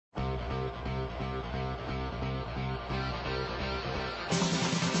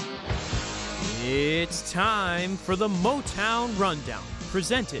It's time for the Motown Rundown,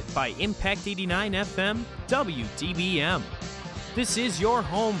 presented by Impact 89 FM WDBM. This is your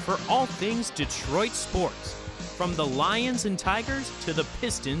home for all things Detroit sports, from the Lions and Tigers to the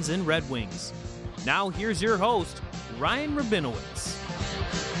Pistons and Red Wings. Now here's your host, Ryan Rabinowitz.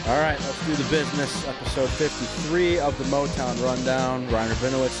 All right, let's do the business. Episode 53 of the Motown Rundown. Ryan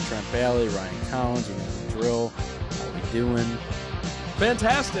Rabinowitz, Trent Balley, Ryan Towns, you know the drill. How we doing?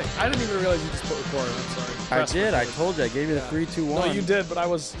 Fantastic. I didn't even realize you just put record. I'm sorry. I did. I told you. I gave you the 3, 2, 1. No, you did, but I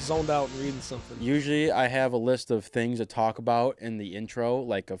was zoned out and reading something. Usually I have a list of things to talk about in the intro,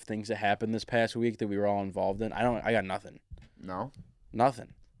 like of things that happened this past week that we were all involved in. I got nothing. No?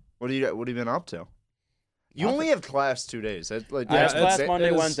 Nothing. What have you been up to? You only have class 2 days. I have class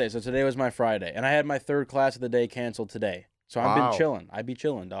Monday, Wednesday, so today was my Friday. And I had my third class of the day canceled today. So I've been chilling. I be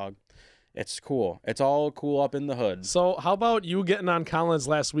chilling, dog. It's cool. It's all cool up in the hood. So how about you getting on Collins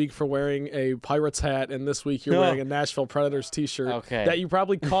last week for wearing a Pirates hat, and this week you're wearing a Nashville Predators t-shirt that you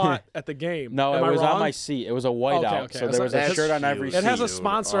probably caught at the game? No, Am it was I wrong? on my seat. It was a whiteout, okay. so there was a shirt on every seat. It has a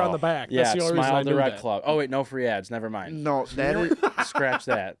sponsor on the back. Yeah, That's the only reason Smile I knew Direct that. Club. Oh, wait, no free ads. Never mind. No, that is... Scratch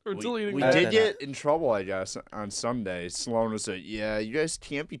that. We're deleting We that. did get in trouble, I guess, on Sunday. Sloan was like, yeah, you guys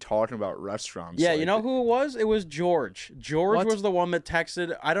can't be talking about restaurants. Yeah, like you know who it was? It was George. George What? was the one that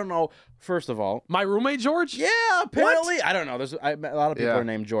texted. I don't know. First of all, My roommate George? yeah, apparently. I don't know. There's a lot of people Yeah. are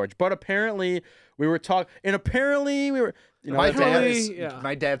named George. But apparently we were talking. And apparently we were. You know, My Apparently,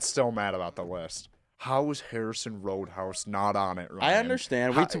 my dad's still mad about the list. How is Harrison Roadhouse not on it, Ryan? I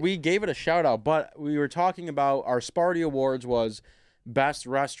understand. We gave it a shout out, but we were talking about our Sparty Awards was best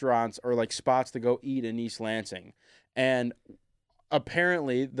restaurants or like spots to go eat in East Lansing. And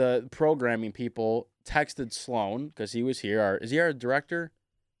apparently the programming people texted Sloan because he was here. Is he our director?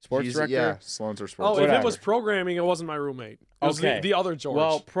 Sports director? Yeah, Sloan's our sports Oh, director. if it was programming, it wasn't my roommate. It was Okay. the other George.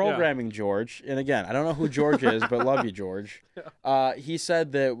 Well, Yeah. programming George, and again, I don't know who George is, but love you, George. He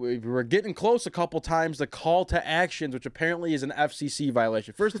said that we were getting close a couple times to call to actions, which apparently is an FCC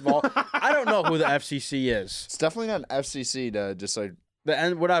violation. First of all, I don't know who the FCC is. It's definitely not an FCC to just like...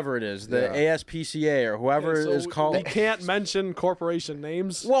 Whatever it is, the Yeah. ASPCA or whoever Okay, so is called. We can't mention corporation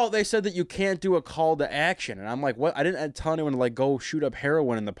names. Well, they said that you can't do a call to action, and I'm like, what? I didn't tell anyone to like go shoot up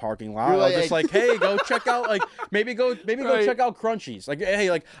heroin in the parking lot. I was just like, hey, go check out like maybe go Right. check out Crunchies. Like, hey,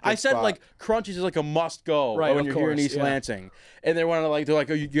 like I said, spot. like Crunchies is like a must go Right, when of you're here in course, East yeah. Lansing, and they're like,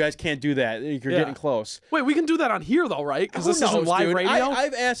 oh, you guys can't do that. You're getting close. Wait, we can do that on here though, right? Because Who this knows, isn't live dude? radio.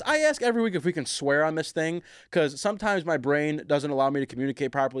 I ask every week if we can swear on this thing because sometimes my brain doesn't allow me to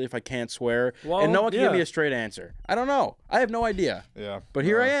communicate properly if I can't swear, Well, and no one can give yeah. me a straight answer. I don't know. I have no idea. Yeah. But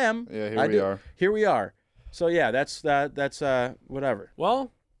here I am. Yeah, here I we do- are. Here we are. So yeah, that's whatever.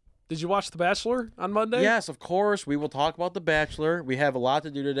 Well, did you watch The Bachelor on Monday? Yes, of course. We will talk about The Bachelor. We have a lot to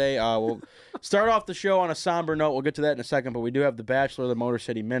do today. We'll start off the show on a somber note. We'll get to that in a second, but we do have The Bachelor, the Motor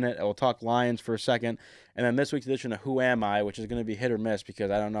City Minute. We'll talk Lions for a second. And then this week's edition of Who Am I, which is going to be hit or miss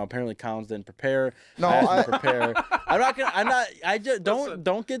because I don't know. Apparently Collins didn't prepare. No, I didn't prepare. I just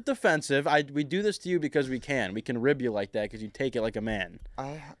don't get defensive. We do this to you because we can. We can rib you like that because you take it like a man.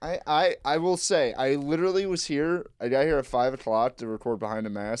 I will say, I literally was here. I got here at 5 o'clock to record Behind the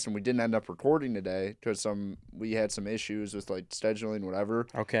Mask, and we didn't end up recording today because we had some issues with like scheduling, whatever.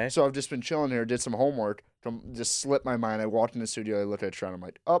 Okay. So I've just been chilling here, did some homework. Just slipped my mind. I walked in the studio. I looked at Trent. I'm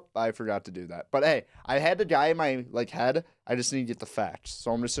like, oh, I forgot to do that. But hey, I had the guy in my head. I just need to get the facts.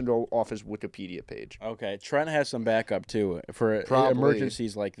 So I'm just gonna go off his Wikipedia page. Okay. Trent has some backup too for Probably.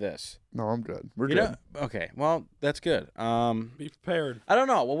 emergencies like this. No, I'm good. We're You good. know, okay, well, that's good. Be prepared. I don't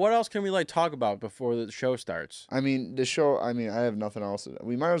know. Well, what else can we like talk about before the show starts? I mean, the show. I mean, I have nothing else.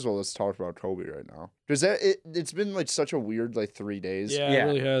 We might as well just talk about Kobe right now because it's been like such a weird 3 days. Yeah, it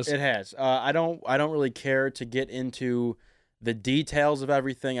really has. It has. I don't really care to get into the details of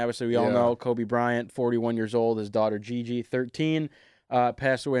everything. Obviously, we all Yeah. know Kobe Bryant, 41 years old. His daughter Gigi, 13,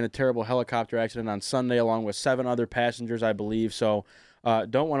 passed away in a terrible helicopter accident on Sunday, along with 7 other passengers, I believe. So,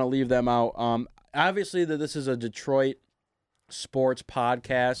 don't want to leave them out. Obviously, this is a Detroit sports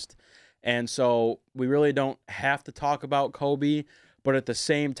podcast, and so we really don't have to talk about Kobe, but at the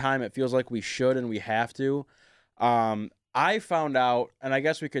same time, it feels like we should and we have to. I found out, and I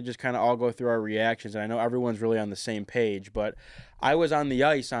guess we could just kind of all go through our reactions, and I know everyone's really on the same page, but I was on the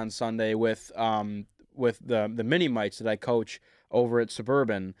ice on Sunday with the mini mites that I coach over at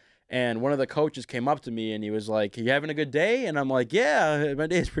Suburban, and one of the coaches came up to me and he was like, "You having a good day?" And I'm like, "Yeah, my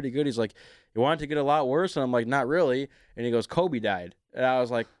day's pretty good." He's like, "You want it to get a lot worse?" And I'm like, "Not really." And he goes, "Kobe died." And I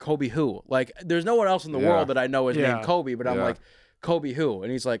was like, "Kobe who?" Like, there's no one else in the world that I know is named Kobe, but I'm like, "Kobe who?"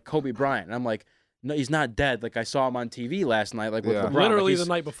 And he's like, "Kobe Bryant." And I'm like, no, he's not dead. Like I saw him on TV last night, like with LeBron. Literally like, the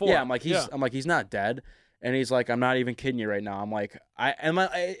night before. Yeah, I'm like he's not dead. And he's like, I'm not even kidding you right now. I'm like,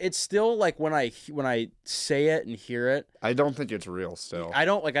 it's still like when I say it and hear it, I don't think it's real still. I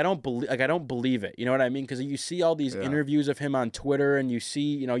don't believe it. You know what I mean? Because you see all these interviews of him on Twitter, and you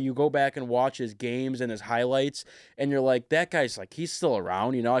see, you go back and watch his games and his highlights, and you're like, that guy's like, he's still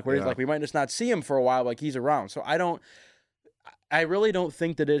around. Like where he's like, we might just not see him for a while, like he's around. So I really don't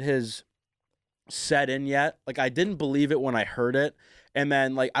think that it has set in yet. Like I didn't believe it when I heard it. And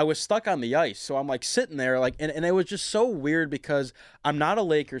then, like, I was stuck on the ice, so I'm, like, sitting there, like, and it was just so weird because I'm not a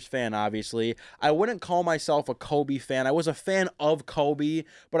Lakers fan, obviously. I wouldn't call myself a Kobe fan. I was a fan of Kobe,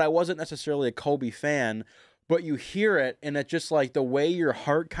 but I wasn't necessarily a Kobe fan. But you hear it, and it just, like, the way your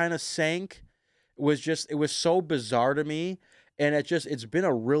heart kind of sank it was so bizarre to me. And it's been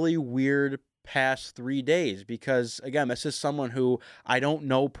a really weird past 3 days because, again, this is someone who I don't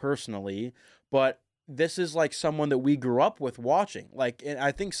know personally, but this is like someone that we grew up with watching. Like, and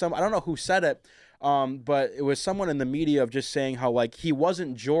I think I don't know who said it, but it was someone in the media of just saying how, like, he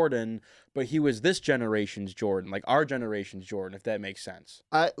wasn't Jordan, but he was this generation's Jordan, like our generation's Jordan, if that makes sense.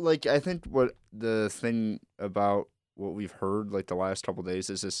 I think what the thing about what we've heard, like, the last couple of days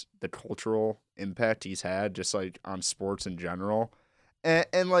is the cultural impact he's had just, like, on sports in general.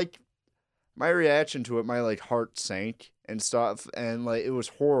 And like, my reaction to it, my, like, heart sank and stuff, and like it was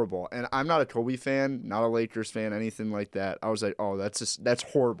horrible. And I'm not a Kobe fan, not a Lakers fan, anything like that. I was like, oh, that's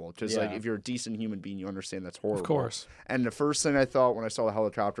horrible. Just like, if you're a decent human being, you understand that's horrible. Of course. And the first thing I thought when I saw the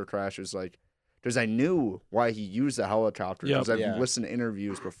helicopter crash was like, because I knew why he used the helicopter, because I've listened to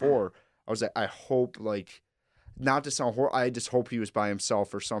interviews before. I was like, I hope, like, not to sound horrible, I just hope he was by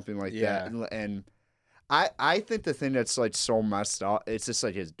himself or something like that. And I think the thing that's like so messed up, it's just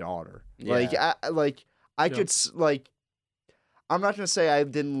like his daughter. I could like. I'm not going to say I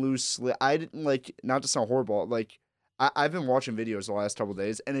didn't lose sleep. I didn't, like, not to sound horrible, like, I've been watching videos the last couple of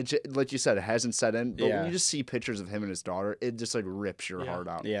days, and it, like you said, it hasn't set in, but when you just see pictures of him and his daughter, it just, like, rips your heart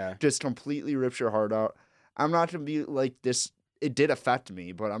out. Yeah. Just completely rips your heart out. I'm not going to be, like, this, it did affect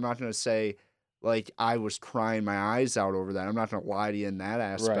me, but I'm not going to say, like, I was crying my eyes out over that. I'm not going to lie to you in that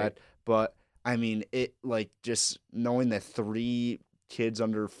aspect, right. But, I mean, it, like, just knowing that 3 kids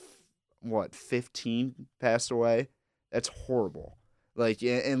under, 15 passed away, that's horrible. Like,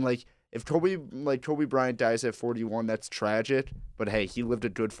 and like, if Kobe Bryant dies at 41, that's tragic. But hey, he lived a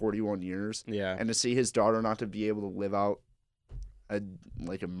good 41 years. Yeah. And to see his daughter not to be able to live out a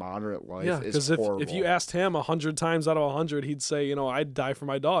moderate life is horrible. If you asked him 100 times out of 100, he'd say, I'd die for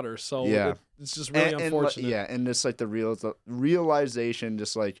my daughter. So it's just really unfortunate. And just like the realization,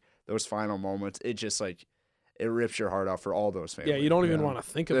 just like those final moments, it just like. It rips your heart out for all those families. Yeah, you don't even want to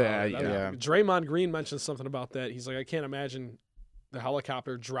think about it. Yeah. Draymond Green mentioned something about that. He's like, I can't imagine the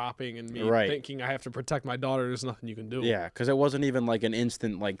helicopter dropping and me thinking I have to protect my daughter. There's nothing you can do. Yeah, because it wasn't even like an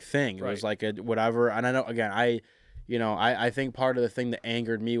instant like thing. It was like a whatever. And I know, again, I think part of the thing that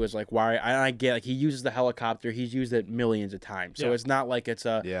angered me was like why I get like he uses the helicopter. He's used it millions of times. So it's not like it's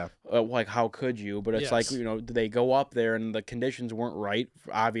like how could you? But it's like, they go up there and the conditions weren't right,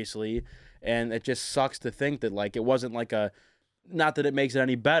 obviously. And it just sucks to think that, like, it wasn't like not that it makes it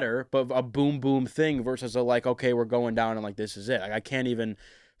any better, but a boom, boom thing versus a, like, okay, we're going down and, like, this is it. Like, I can't even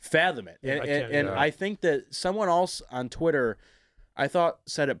fathom it. Yeah, I think that someone else on Twitter, I thought,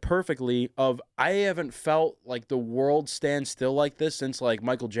 said it perfectly I haven't felt like the world stands still like this since, like,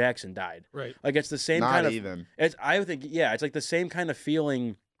 Michael Jackson died. Right. Like, it's the same kind of... I think, it's like the same kind of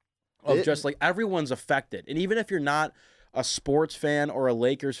feeling of just, like, everyone's affected. And even if you're not a sports fan or a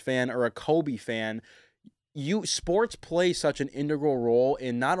Lakers fan or a Kobe fan, sports play such an integral role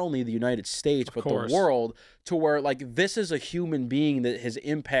in not only the United States but the world, to where like this is a human being that his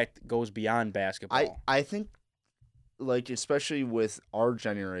impact goes beyond basketball. I think, like, especially with our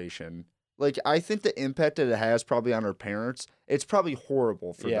generation, like, I think the impact that it has probably on our parents, it's probably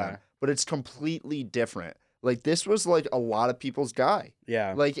horrible for them, but it's completely different. Like, this was like a lot of people's guy.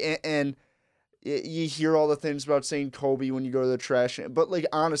 Yeah. Like, and you hear all the things about saying Kobe when you go to the trash, but like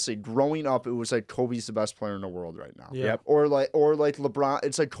honestly, growing up, it was like Kobe's the best player in the world right now. Yeah. Or like LeBron.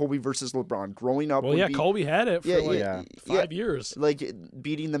 It's like Kobe versus LeBron. Growing up, Kobe had it for 5 years. Like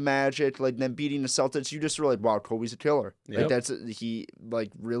beating the Magic, like then beating the Celtics. You just were like, wow, Kobe's a killer. Yep. Like he like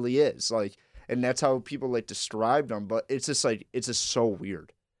really is like, and that's how people like described him. But it's just like it's just so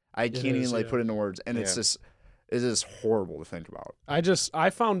weird. I can't even put into words, and it's just. It is horrible to think about. I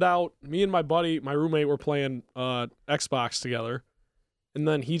found out, me and my buddy, my roommate, were playing Xbox together, and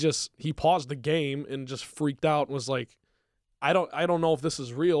then he paused the game and just freaked out and was like, I don't know if this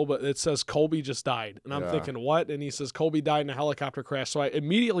is real, but it says Kobe just died. And I'm thinking, what? And he says Kobe died in a helicopter crash. So I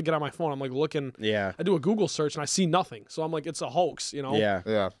immediately get on my phone. I'm like looking. Yeah. I do a Google search and I see nothing. So I'm like, it's a hoax, you know? Yeah.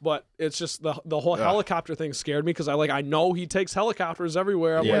 Yeah. But it's just the whole helicopter thing scared me because I know he takes helicopters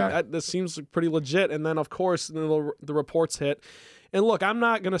everywhere. I'm like, this seems pretty legit. And then, of course, the reports hit. And look, I'm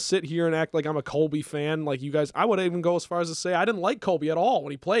not going to sit here and act like I'm a Kobe fan like you guys. I would even go as far as to say I didn't like Kobe at all when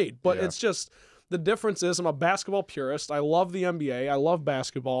he played. But it's just... The difference is I'm a basketball purist. I love the NBA. I love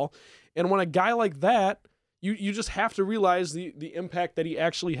basketball. And when a guy like that, you just have to realize the impact that he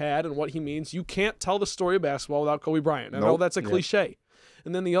actually had and what he means. You can't tell the story of basketball without Kobe Bryant. I know that's a cliche.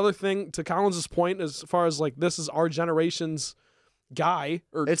 And then the other thing, to Collins' point, as far as like this is our generation's guy,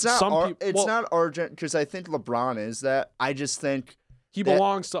 or it's not not our gen, because I think LeBron is that. I just think he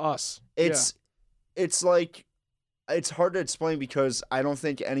belongs to us. It's like. It's hard to explain because I don't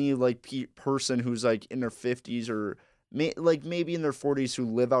think any like person who's like in their 50s or maybe in their 40s who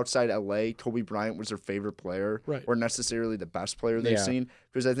live outside LA, Kobe Bryant was their favorite player, or necessarily the best player they've seen.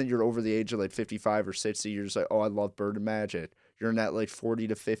 Because I think you're over the age of like 55 or 60, you're just like, oh, I love Bird and Magic. You're in that like 40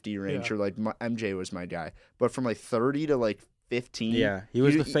 to 50 range. You're like, MJ was my guy. But from like 30 to like 15. He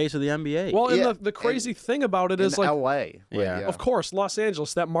was the face of the NBA. Well, and the crazy thing about it is like LA. Of course, Los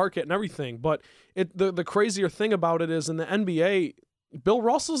Angeles, that market and everything. But the crazier thing about it is in the NBA, Bill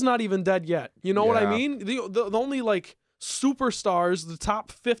Russell's not even dead yet. You know what I mean? The only like superstars, the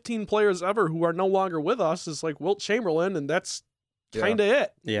top 15 players ever who are no longer with us is like Wilt Chamberlain, and that's kind of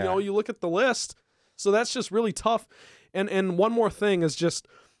it. You know, you look at the list. So that's just really tough. And one more thing is just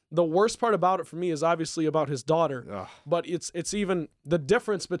the worst part about it for me is obviously about his daughter, but it's even the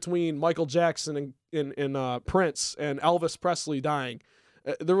difference between Michael Jackson and Prince and Elvis Presley dying.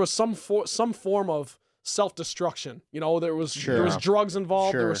 There was some form of self-destruction. You know, there was drugs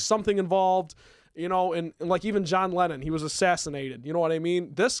involved. There was something involved. You know, and like even John Lennon, he was assassinated. You know what I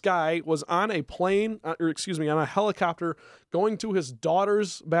mean? This guy was on a plane, on a helicopter, going to his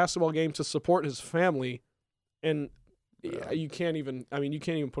daughter's basketball game to support his family, and you can't even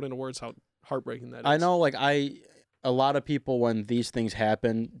put into words how heartbreaking that is. I know, like a lot of people when these things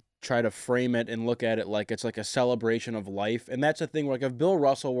happen try to frame it and look at it like it's like a celebration of life. And that's the thing, like if Bill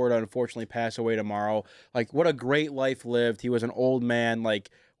Russell were to unfortunately pass away tomorrow, like what a great life lived. He was an old man,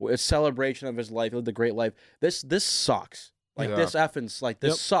 like a celebration of his life, he lived a great life. This sucks. Like this effing's like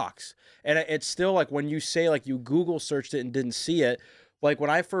this sucks. And it's still like when you say like you Google searched it and didn't see it, like when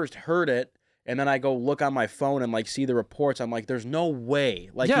I first heard it, and then I go look on my phone and like see the reports. I'm like, there's no way.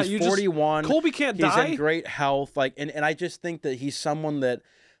 Like he's 41. Kobe can't die. He's in great health. Like, and I just think that he's someone that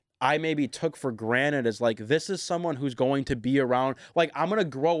I maybe took for granted as like, this is someone who's going to be around. Like, I'm going to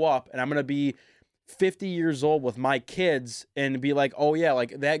grow up and I'm going to be 50 years old with my kids and be like, oh yeah,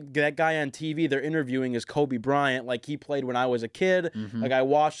 like that guy on TV they're interviewing is Kobe Bryant. Like he played when I was a kid. Like I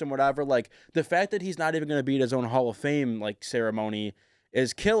watched him, whatever. Like the fact that he's not even going to be at his own Hall of Fame like ceremony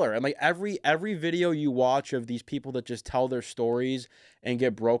is killer. And like every video you watch of these people that just tell their stories and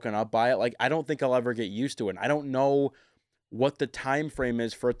get broken up by it, like I don't think I'll ever get used to it. And I don't know what the time frame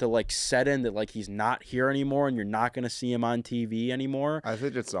is for it to like set in that like he's not here anymore and you're not going to see him on TV anymore. I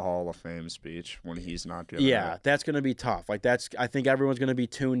think it's the Hall of Fame speech when he's not doing that's going to be tough. Like I think everyone's going to be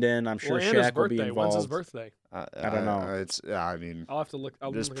tuned in. I'm sure Shaq will be involved. When's his birthday? I don't know. I mean, I'll have to look.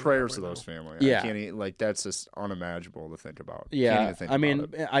 Just prayers to those families. Yeah, I can't like that's just unimaginable to think about. Yeah, I mean,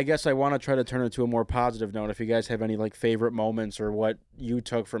 I guess I want to try to turn it to a more positive note. If you guys have any like favorite moments or what you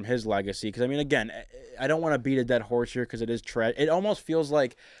took from his legacy, because I mean, again, I don't want to beat a dead horse here because it is tragic. It almost feels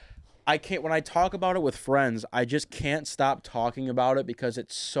like I can't when I talk about it with friends. I just can't stop talking about it because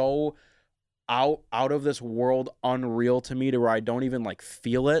it's so out of this world, unreal to me, to where I don't even like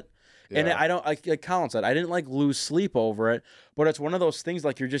feel it. And I don't, like Colin said, I didn't like lose sleep over it, but it's one of those things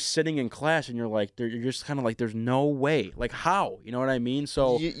like you're just sitting in class and you're like, you're just kind of like, there's no way. Like how? You know what I mean?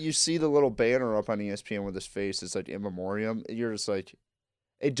 So you see the little banner up on ESPN with his face. It's like in memoriam. You're just like,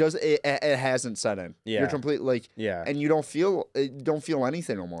 it hasn't set in. Yeah. You're completely like, and you don't feel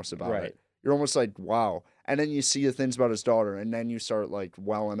anything almost about it. You're almost like, wow. And then you see the things about his daughter and then you start like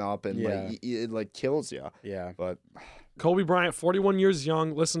welling up and like, it like kills you. Yeah. But Kobe Bryant, 41 years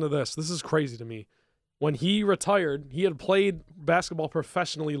young. Listen to this. This is crazy to me. When he retired, he had played basketball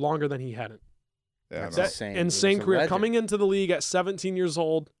professionally longer than he hadn't. Yeah, that's insane career. Coming into the league at 17 years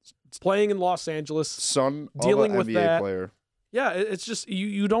old, playing in Los Angeles, son dealing of an with NBA that player. Yeah, it's just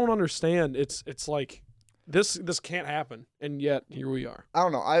you don't understand. It's like this can't happen, and yet here we are. I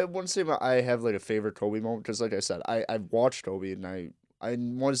don't know. I wouldn't say I have like a favorite Kobe moment because, like I said, I've watched Kobe and I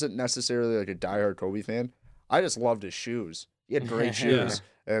wasn't necessarily like a diehard Kobe fan. I just loved his shoes. He had great shoes.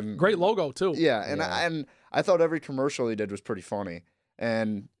 And Great logo too. Yeah, and I thought every commercial he did was pretty funny.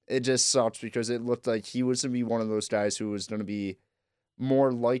 And it just sucks because it looked like he was going to be one of those guys who was going to be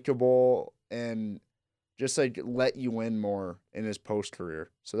more likable and just like let you in more in his post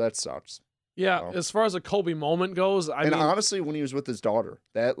career. So that sucks. Yeah, as far as a Kobe moment goes, I mean, honestly, when he was with his daughter,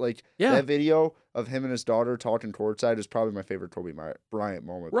 that video of him and his daughter talking courtside is probably my favorite Kobe Bryant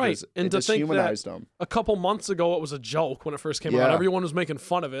moment. Right, and to think humanized that him. a couple months ago it was a joke when it first came out. Everyone was making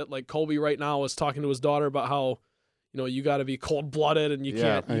fun of it. Like Kobe right now is talking to his daughter about how, you got to be cold-blooded and you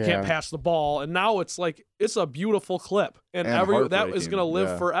can't pass the ball. And now it's like it's a beautiful clip, and that is going to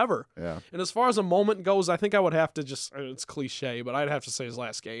live forever. Yeah. And as far as a moment goes, I think I would have to it's cliche, but I'd have to say his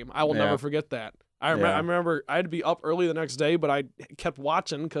last game. I will never forget that. I remember I had to be up early the next day, but I kept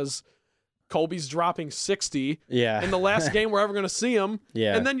watching because Kobe's dropping 60 in the last game we're ever going to see him.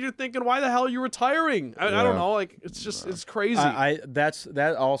 Yeah. And then you're thinking, why the hell are you retiring? I don't know. Like, it's just, it's crazy.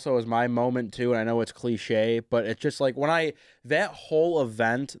 That also is my moment too. And I know it's cliche, but it's just like that whole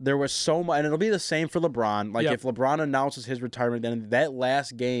event, there was so much, and it'll be the same for LeBron. Like if LeBron announces his retirement, then that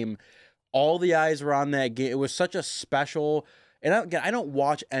last game, all the eyes were on that game. It was such a special. And I don't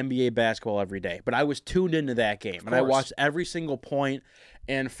watch NBA basketball every day, but I was tuned into that game. And I watched every single point.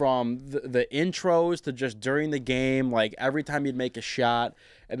 And from the intros to just during the game, like every time he'd make a shot,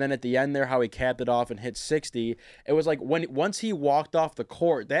 and then at the end there, how he capped it off and hit 60, it was like once he walked off the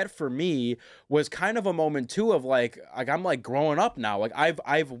court, that for me was kind of a moment too of like I'm like growing up now. Like I've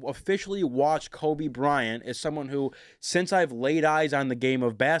officially watched Kobe Bryant as someone who, since I've laid eyes on the game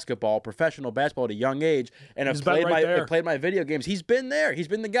of basketball, professional basketball at a young age, and I've played my video games, he's been there. He's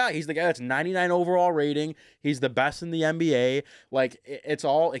been the guy. He's the guy that's 99 overall rating. He's the best in the NBA. Like it's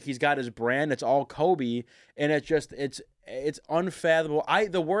all like he's got his brand. It's all Kobe, and it's unfathomable.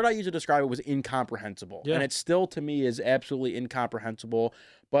 The word I used to describe it was incomprehensible, and it still to me is absolutely incomprehensible.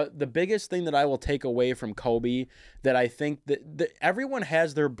 But the biggest thing that I will take away from Kobe, that I think that everyone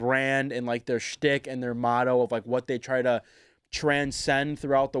has their brand and like their shtick and their motto of like what they try to transcend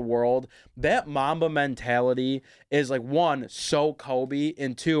throughout the world. That Mamba mentality is like, one, so Kobe,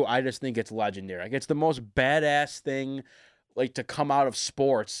 and two, I just think it's legendary. Like it's the most badass thing like to come out of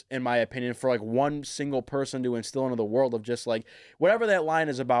sports, in my opinion, for like one single person to instill into the world of just like whatever that line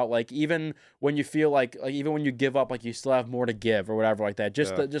is about. Like even when you feel like even when you give up, like you still have more to give or whatever like that.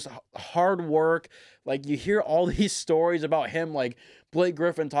 Just just hard work. Like you hear all these stories about him, like Blake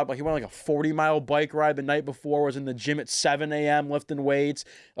Griffin talked about he went like a 40-mile bike ride the night before, was in the gym at 7 a.m. lifting weights,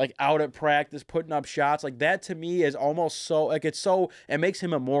 like out at practice, putting up shots. Like that to me is almost so like it makes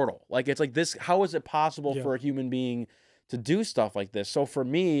him immortal. Like it's like this, how is it possible for a human being to do stuff like this? So for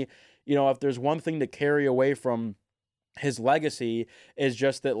me, if there's one thing to carry away from his legacy is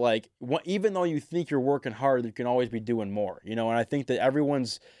just that, like, even though you think you're working hard, you can always be doing more, and I think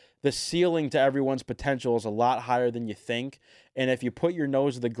that the ceiling to everyone's potential is a lot higher than you think. And if you put your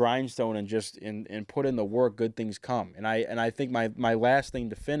nose to the grindstone and just and put in the work, good things come. And I think my last thing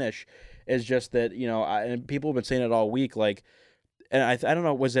to finish is just that, and people have been saying it all week, like, and I don't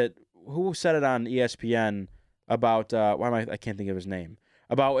know, was it, who said it on ESPN about I can't think of his name,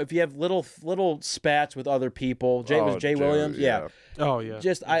 about if you have little spats with other people. Jay Williams. Yeah. Oh yeah.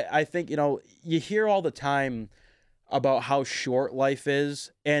 Just I think you hear all the time about how short life is,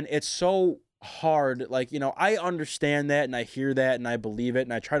 and it's so hard. Like I understand that, and I hear that, and I believe it,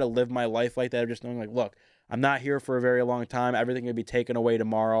 and I try to live my life like that, just knowing like, look, I'm not here for a very long time. Everything can be taken away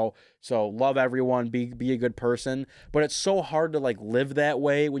tomorrow. So love everyone, be a good person. But it's so hard to like live that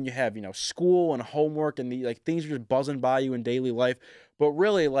way when you have, school and homework and the like things are just buzzing by you in daily life. But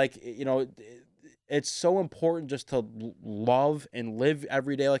really, like, it's so important just to love and live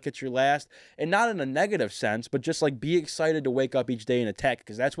every day like it's your last, and not in a negative sense, but just like be excited to wake up each day and attack,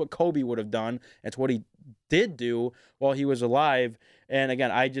 because that's what Kobe would have done. That's what he did do while he was alive. And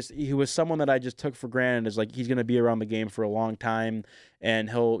again, he was someone that I just took for granted as like he's going to be around the game for a long time, and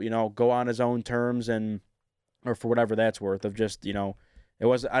he'll, go on his own terms or for whatever that's worth of just, it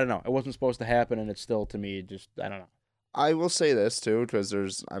wasn't supposed to happen, and it's still, to me, just, I don't know. I will say this too, because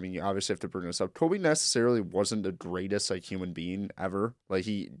you obviously have to bring this up. Kobe necessarily wasn't the greatest like human being ever. Like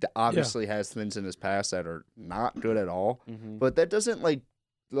he obviously has things in his past that are not good at all, but that doesn't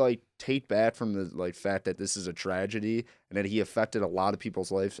like take back from the like fact that this is a tragedy and that he affected a lot of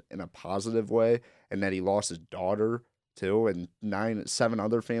people's lives in a positive way, and that he lost his daughter too, and 7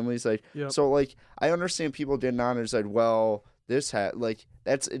 other families. So like I understand people did not understand. Well, it's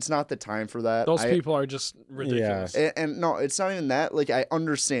not the time for that. Those people are just ridiculous. Yeah. And no, it's not even that. Like I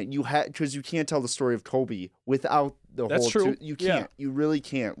understand because you can't tell the story of Kobe without the That's whole. true. You can't. You really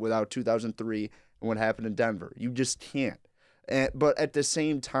can't without 2003 and what happened in Denver. You just can't. But at the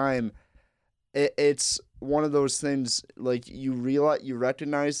same time, it's one of those things, like, you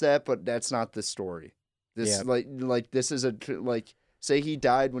recognize that, but that's not the story. This this is say he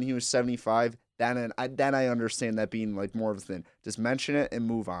died when he was 75. Then I understand that being like more of a thing. Just mention it and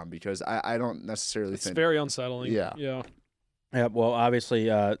move on, because I don't necessarily think it's very unsettling. Yeah. Yeah. Well, obviously,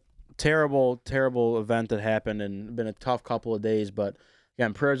 terrible event that happened, and been a tough couple of days. But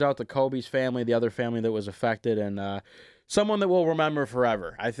again, prayers out to Kobe's family, the other family that was affected, and someone that we'll remember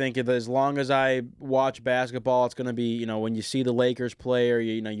forever. I think as long as I watch basketball, it's going to be, when you see the Lakers play, or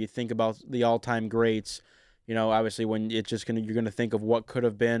you think about the all-time greats. Obviously when it's just you're gonna think of what could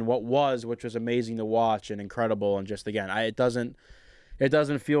have been, what was, which was amazing to watch and incredible, and just again, it doesn't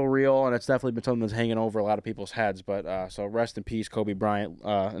feel real, and it's definitely been something that's hanging over a lot of people's heads. But so rest in peace, Kobe Bryant,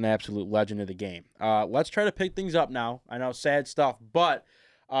 an absolute legend of the game. Let's try to pick things up now. I know, sad stuff, but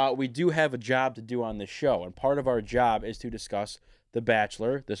we do have a job to do on this show, and part of our job is to discuss The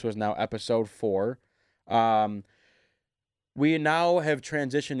Bachelor. This was now episode 4. We now have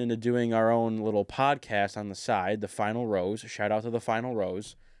transitioned into doing our own little podcast on the side, The Final Rose. Shout out to The Final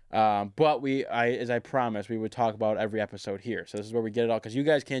Rose. But as I promised, we would talk about every episode here. So this is where we get it all, because you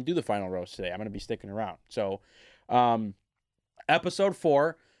guys can't do The Final Rose today. I'm going to be sticking around. So episode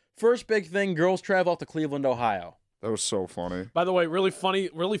 4, first big thing, girls travel out to Cleveland, Ohio. That was so funny. By the way, really funny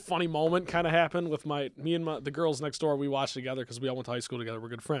moment kind of happened with me and the girls next door. We watched together because we all went to high school together. We're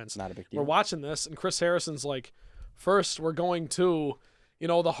good friends. Not a big deal. We're watching this, and Chris Harrison's like, first, we're going to,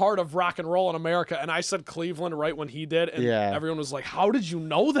 the heart of rock and roll in America. And I said Cleveland right when he did. And everyone was like, how did you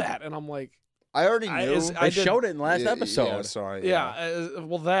know that? And I'm like, I already knew. I showed it in the last episode. Yeah, sorry.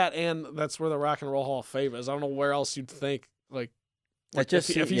 Well, that's where the Rock and Roll Hall of Fame is. I don't know where else you'd think,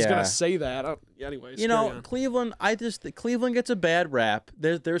 if he's going to say that. Anyways. Cleveland, Cleveland gets a bad rap.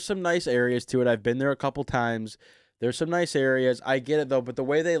 There's some nice areas to it. I've been there a couple times. There's some nice areas. I get it, though. But the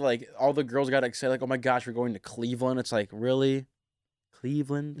way they, all the girls got excited, oh, my gosh, we're going to Cleveland. It's like, really?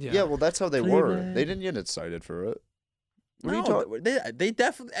 Cleveland? Yeah, well, that's how they were. They didn't get excited for it. They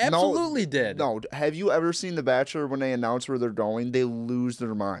definitely, absolutely did. No, have you ever seen The Bachelor when they announce where they're going? They lose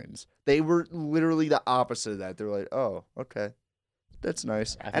their minds. They were literally the opposite of that. They're like, oh, okay. That's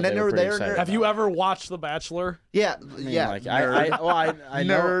nice. And then they were there. Have you ever watched The Bachelor? Yeah, I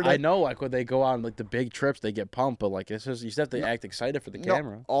know. When they go on the big trips, they get pumped. But it's just, you just have to act excited for the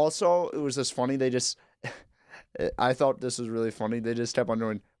camera. Also, it was just funny. They just, I thought this was really funny. They just kept on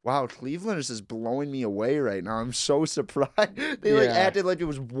going, wow, Cleveland is just blowing me away right now. I'm so surprised. They acted like it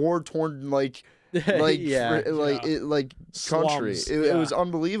was war torn country. It was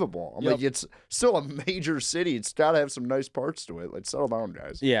unbelievable. I'm like, it's still a major city. It's got to have some nice parts to it. Settle down,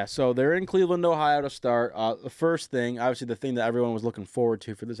 guys. Yeah, so they're in Cleveland, Ohio to start. The first thing, obviously the thing that everyone was looking forward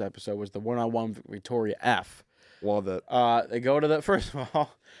to for this episode was the one-on-one Victoria F. Love it. They go to first of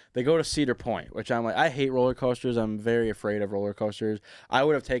all, they go to Cedar Point, which I'm like, I hate roller coasters. I'm very afraid of roller coasters. I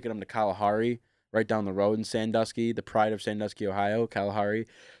would have taken them to Kalahari, right down the road in Sandusky, the pride of Sandusky, Ohio, Kalahari.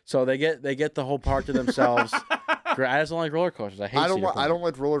 So they get the whole park to themselves. I just don't like roller coasters. I don't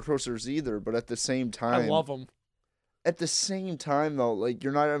like roller coasters either, but at the same time, I love them. At the same time, though,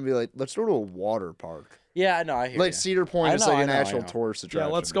 you're not gonna be like, let's go to a water park. Yeah, I know. I hear you. Cedar Point is an actual tourist attraction.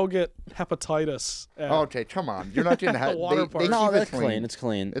 Yeah, let's go get hepatitis. Okay, come on. You're not getting the water park. That's clean. It's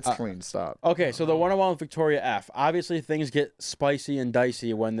clean. It's clean. Stop. Okay, so the one-on-one with Victoria F. Obviously, things get spicy and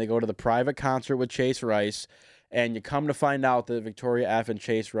dicey when they go to the private concert with Chase Rice, and you come to find out that Victoria F. and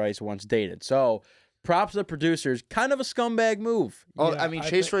Chase Rice once dated. So, props to the producers. Kind of a scumbag move. Oh, yeah, I mean,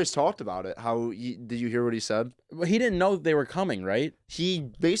 Chase Rice talked about it. Did you hear what he said? Well, he didn't know they were coming, right?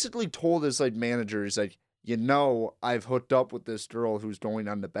 He basically told his manager, he's like, I've hooked up with this girl who's going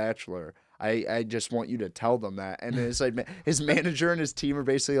on The Bachelor. I just want you to tell them that. And it's his manager and his team are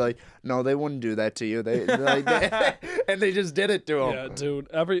basically like, no, they wouldn't do that to you. And they just did it to him. Yeah, dude.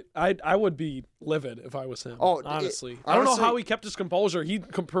 I would be livid if I was him. Oh, honestly. I don't know how he kept his composure. He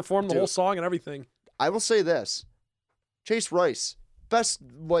performed the whole song and everything. I will say this. Chase Rice, best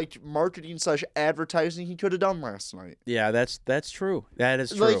marketing / advertising he could have done last night. Yeah, that's true. That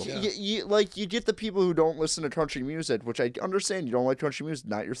is true. You get the people who don't listen to country music, which I understand. You don't like country music,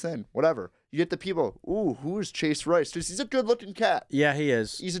 not your thing. Whatever. You get the people. Ooh, who is Chase Rice? Because he's a good-looking cat. Yeah, he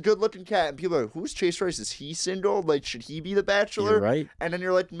is. He's a good-looking cat, and people are like, who's Chase Rice? Is he single? Should he be the Bachelor? You're right. And then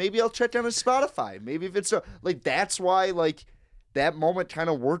you're like, maybe I'll check down his Spotify. Maybe if it's that's why that moment kind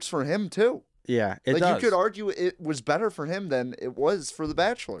of works for him too. Yeah, it does. You could argue it was better for him than it was for The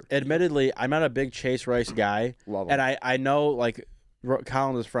Bachelor. Admittedly, I'm not a big Chase Rice guy. Love him. And I know,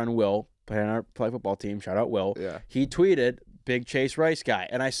 Colin's friend Will, playing on our play football team, shout out Will. Yeah. He tweeted, big Chase Rice guy,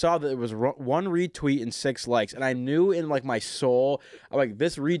 and I saw that it was one retweet and 6 likes, and I knew in like my soul, I'm like,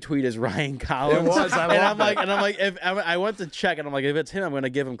 this retweet is Ryan Collins. It was. I'm like, if I went to check, and I'm like, if it's him, I'm gonna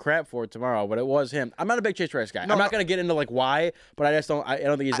give him crap for it tomorrow. But it was him. I'm not a big Chase Rice guy. I'm not gonna get into like why, but I just don't. I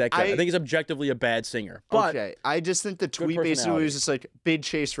don't think he's that good. I think he's objectively a bad singer. But okay, I just think the tweet basically was just like big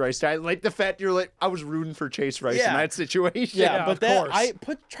Chase Rice. I like the fact you're like, I was rooting for Chase Rice in that situation. Yeah, but of course.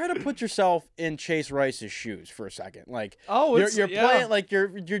 Try to put yourself in Chase Rice's shoes for a second. Like, you're yeah. playing, like you're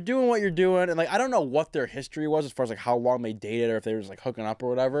doing what you're doing, and like I don't know what their history was as far as like how long they dated or if they were just like hooking up or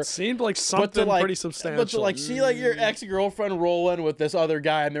whatever. It seemed like something pretty substantial. But to like see like your ex-girlfriend rolling with this other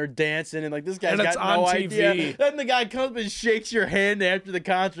guy and they're dancing and like this guy's got no idea. Then the guy comes and shakes your hand after the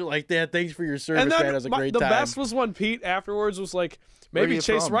concert like that. Thanks for your service, man. It was a great time. The best was when Pete afterwards was like, maybe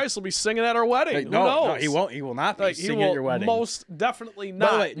Chase Rice will be singing at our wedding. Like, Who knows? No, he won't. He will not be singing at your wedding. Most definitely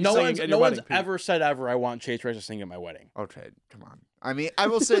not. By the way, no one's Pete. ever said ever I want Chase Rice to sing at my wedding. Okay, come on. I mean, I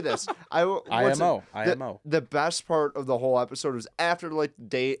will say this. IMO. The best part of the whole episode was after like the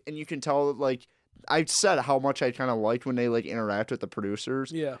date, and you can tell like I said how much I kind of liked when they like interact with the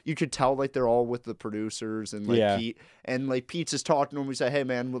producers. Yeah, you could tell like they're all with the producers and like Pete, and like Pete's just talking to him. We say, "Hey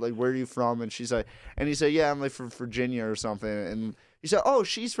man, like where are you from?" And she's like, and he said, "Yeah, I'm like from Virginia or something." And he said, "Oh,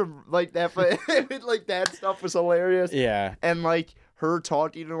 she's from like that." Like that stuff was hilarious. Yeah, and like her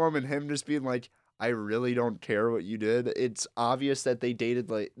talking to him and him just being like, I really don't care what you did. It's obvious that they dated,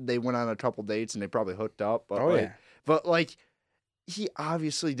 like they went on a couple dates and they probably hooked up. But but like he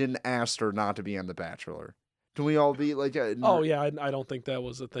obviously didn't ask her not to be on The Bachelor. Can we all be like? I don't think that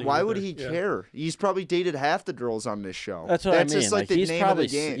was a thing. Why would he care? He's probably dated half the girls on this show. That's what I mean. Just like the name of the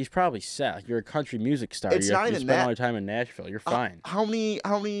game. He's probably set. You're a country music star. It's not you even spend that. all your time in Nashville. You're fine. How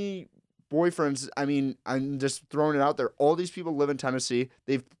many boyfriends? I mean, I'm just throwing it out there. All these people live in Tennessee.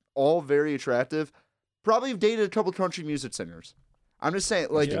 They've all very attractive. Probably have dated a couple country music singers. I'm just saying,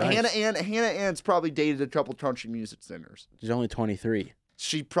 like Hannah Ann's probably dated a couple country music singers. She's only 23.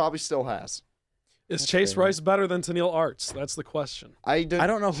 She probably still has. Is Chase Rice better than Tennille Arts? That's the question. I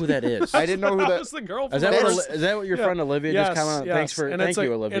don't know who that is. I didn't know who that was. The girl. Is that what your friend Olivia just commented? Yes. Thank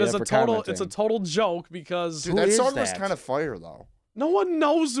you, Olivia. It is for commenting. It's a total joke because that song was kind of fire though. No one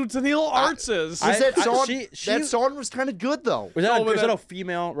knows who Tennille Arts is. That song was kind of good though. Was that a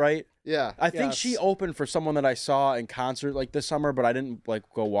female, right? Yeah. I think she opened for someone that I saw in concert like this summer, but I didn't like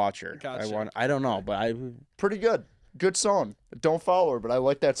go watch her. Gotcha. I don't know, but pretty good. Good song. Don't follow her, but I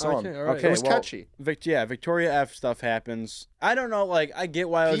like that song. Okay, it was catchy. Victoria F stuff happens. I don't know, like I get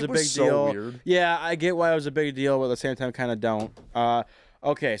why it was a big so deal. Weird. Yeah, I get why it was a big deal, but at the same time kind of don't.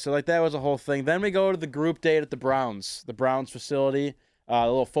 Okay, so like that was a whole thing. Then we go to the group date at the Browns facility. A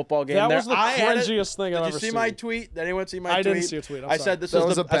little football game. That there. was the cringiest thing I've ever seen. Did you see my tweet? Did anyone see my tweet? I didn't see a tweet. I said this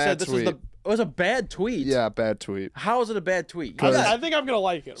was a bad tweet. It was a bad tweet. Yeah, bad tweet. How is it a bad tweet? I think I'm gonna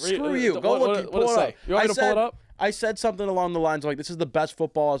like it. Screw you. Go look it. Pull it up. You want me to pull it up? I said something along the lines of like, this is the best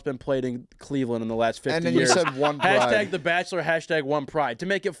football that's been played in Cleveland in the last 50 years. And then you said one pride. # The Bachelor, # one pride. To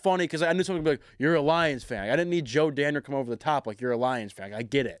make it funny, because I knew someone would be like, you're a Lions fan. I didn't need Joe Danner come over the top like you're a Lions fan. I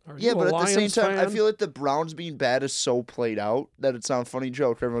get it. Yeah, but at the same time, I feel like the Browns being bad is so played out that it's not a funny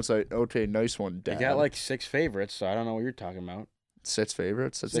joke. Everyone's like, okay, nice one, Dad. They got like 6 favorites, so I don't know what you're talking about. 6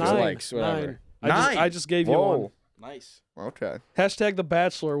 favorites? That's 6 likes, whatever. 9. I just gave you one. Nice. Okay. # The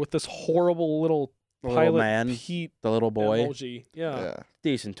Bachelor with this horrible little pilot man, Pete the little boy emoji. Yeah.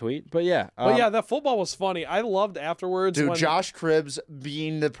 Decent tweet, but yeah. But yeah, that football was funny. I loved afterwards. Dude, when Josh Cribbs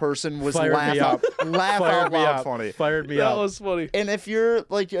being the person was laugh out loud funny. Fired me up. That was funny. And if you're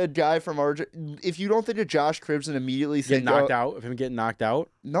like a guy from if you don't think of Josh Cribbs and immediately think knocked out, of him getting knocked out.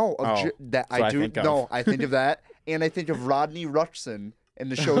 No, I think of that, and I think of Rodney Rutschson. In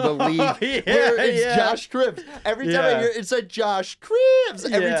the show The League, where it's Josh Cribbs. Every time I hear it, it's like Josh Cribbs.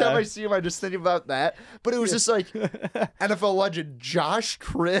 Every time I see him, I just think about that. But it was just like NFL legend Josh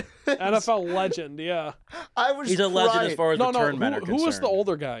Cribbs. NFL legend, yeah. He's a legend as far as return men are concerned. Who was the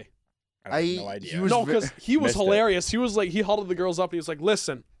older guy? I have no idea. Because he was hilarious. He was like, he huddled the girls up and he was like,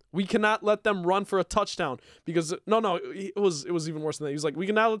 listen, we cannot let them run for a touchdown because it was even worse than that. He was like, we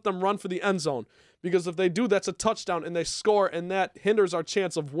cannot let them run for the end zone because if they do, that's a touchdown and they score and that hinders our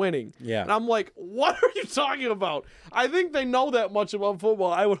chance of winning. Yeah. And I'm like, what are you talking about? I think they know that much about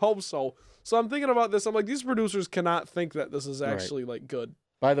football. I would hope so. So I'm thinking about this. I'm like, these producers cannot think that this is actually like good.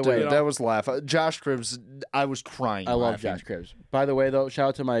 By the way, that was laugh. Josh Cribbs, I was crying. I love Josh Cribbs. By the way, though, shout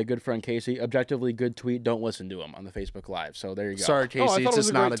out to my good friend Casey. Objectively good tweet. Don't listen to him on the Facebook Live. So there you go. Sorry, Casey. It's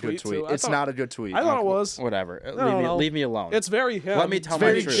just not a good tweet. It's not a good tweet. I thought it was. Whatever. Leave me alone. It's very him. Let me tell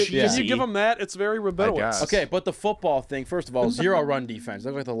my truth. Can you give him that? It's very Rabinowitz. Okay, but the football thing, first of all, 0 run defense.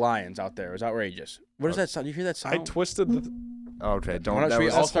 Look like the Lions out there. It was outrageous. What does that sound? You hear that sound? I twisted the... Okay, don't. Why don't That we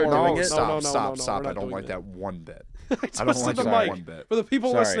was all start doing it? Stop! No, Stop! we're Stop! I not don't doing like it. that one bit. I I don't like twisted the that mic. one bit. For the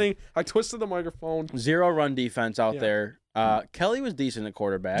people Sorry. listening, I twisted the microphone. 0 run defense out Yeah. there. Kelly was decent at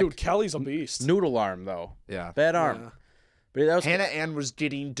quarterback. Dude, Kelly's a beast. Noodle arm though. Yeah. Bad arm. Yeah. But that was Hannah Ann was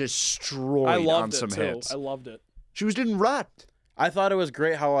getting destroyed I on loved some it too. hits. I loved it. She was getting wrecked. I thought it was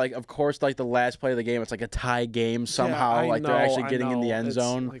great how, like, of course, like the last play of the game, it's like a tie game somehow. Yeah, I like know, they're actually I getting in the know. end It's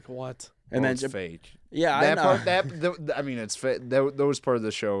zone. Like what? And Well, then it's fake. yeah, That I know. part, I mean, it's fake. That was part of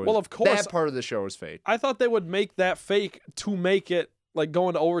the show. Well, of course. that part of the show is fake. I thought they would make that fake to make it like go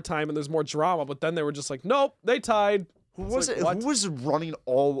into overtime and there's more drama, but then they were just like, nope, they tied. Who It's was like, it? what? Who was running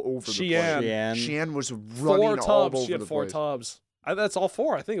all over the Sheehan. place? Sheehan. Sheehan was running 4 all tubs. over She had the 4 place. tubs. That's all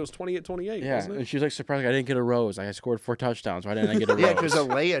 4. I think it was 28-28. Yeah, Wasn't and it? she was like surprised I didn't get a rose. I scored 4 touchdowns. Why didn't I get a rose? Yeah, because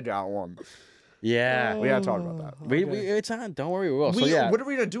Alea got one. yeah. We gotta talk about that. We Okay. it's on. Don't worry, we will. So yeah, What are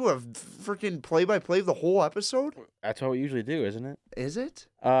we gonna do? A freaking play-by-play of the whole episode? that's what we usually do, isn't it? Is it?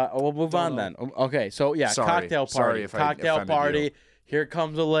 We'll move Don't on know. then. Okay, so yeah, Sorry. cocktail Sorry party. if I Cocktail offended party. you. Here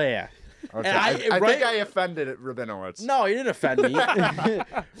comes Alea. Okay. And I right- think I offended Rabinowitz. No, you didn't offend me.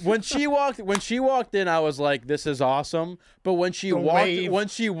 when she walked in, I was like, "This is awesome." But when she walked,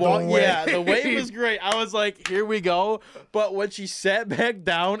 yeah, the wave was great. I was like, "Here we go." But when she sat back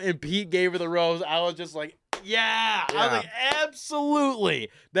down and Pete gave her the rose, I was just like, "Yeah!" I was like, "Absolutely,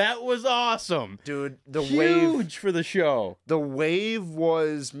 that was awesome." Dude, the Huge wave. for the show. The wave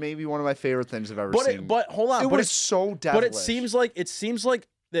was maybe one of my favorite things I've ever But seen. but hold on, it but was so devilish. but it seems like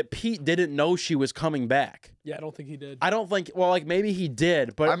that Pete didn't know she was coming back. Yeah, I don't think he did. I don't think. Well, like maybe he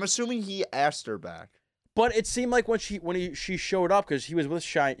did, but I'm assuming he asked her back. But it seemed like when she showed up, because he was with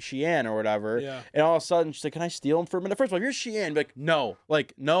Sheehan or whatever, Yeah. and all of a sudden she's like, "Can I steal him for a minute?" First of all, if you're Sheehan, be like, no,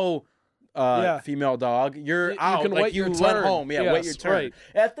 Yeah. female dog, you're You out. can like wait you your went turn. home, wait your Yes, turn. right.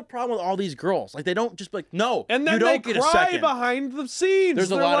 That's the problem with all these girls. Like they don't just be like, no, And then you they don't get a cry second. behind the scenes. There's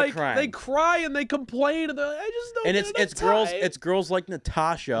a They're lot of like, crying. They cry and they complain and they're like, I just don't And get a it's girls like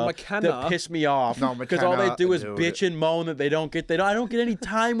Natasha McKenna. that piss me off No, because all they McKenna, do is dude. bitch and moan that I don't get any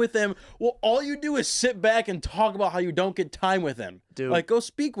time with them. Well, all you do is sit back and talk about how you don't get time with them. Dude. Like go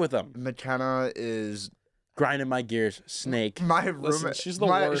speak with them. McKenna is Grinding my gears, snake. my roommate. she's the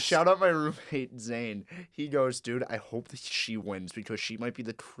worst. Shout out my roommate Zane. He goes, dude, I hope that she wins because she might be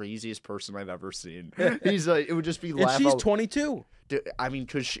the craziest person I've ever seen. He's like, it would just be And laugh she's out- 22. Dude, I mean,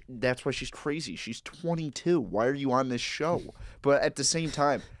 because that's why she's crazy. She's 22. Why are you on this show? But at the same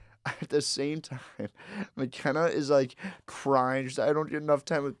time, McKenna is like crying. She's like, I don't get enough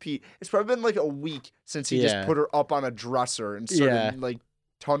time with Pete. It's probably been like a week since he just Yeah. put her up on a dresser and started Yeah. like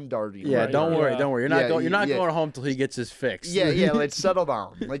ton darting. Yeah, Right. don't worry, Yeah. don't worry. Yeah, You're not yeah. going home till he gets his fix. Yeah, like settle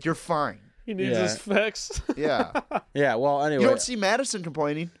down. Like you're fine. He needs Yeah. his fix. Yeah. Yeah, well, anyway. You don't see Madison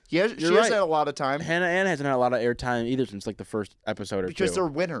complaining. She You're has right. had a lot of time Hannah Ann hasn't had a lot of airtime either since like the first episode or because two. they're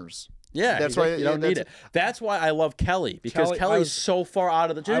winners. Yeah, That's why you don't need it. That's why I love Kelly because Kelly, Kelly's so far out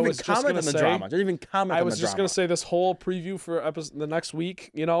of the. She I doesn't even was just comment on gonna the say- drama. Doesn't even comment. I on was the just drama. gonna say this whole preview for the next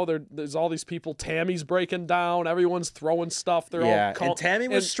week. You know, there's all these people. Tammy's breaking down. Everyone's throwing stuff. They're Yeah, all and Tammy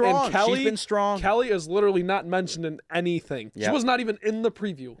was and strong. Kelly, She's been strong. Kelly is literally not mentioned in anything. Yeah. She was not even in the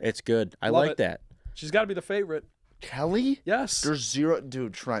preview. It's good. I Love like it. that. She's got to be the favorite. Kelly? Yes. There's zero.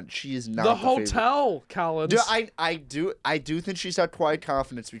 Dude, Trent, she is not the favorite. hotel, Collins. Dude, I do think she's had quiet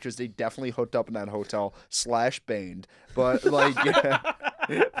confidence because they definitely hooked up in that hotel / banged. But like, yeah.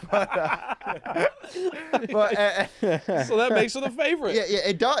 So that makes her the favorite. yeah,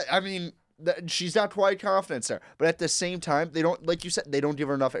 it does. I mean, she's got quiet confidence there. But at the same time, they don't, like you said, they don't give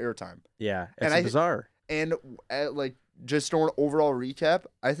her enough airtime. Yeah, And it's bizarre. And like, just doing an overall recap,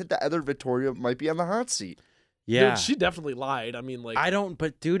 I think the other Victoria might be on the hot seat. Yeah, Dude, she definitely lied. I mean, like, I don't.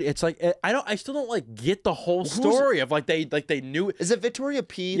 But dude, it's like I still don't like get the whole story of like they knew. Is it Victoria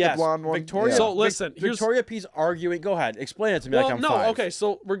P, Yes, the blonde one? Victoria. Yeah. So, listen, here's- Victoria P's arguing. Go ahead, explain it to me. well, like I'm no, 5. okay.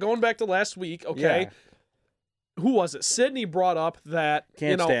 So we're going back to last week. Okay. Yeah. Who was it? Sydney brought up that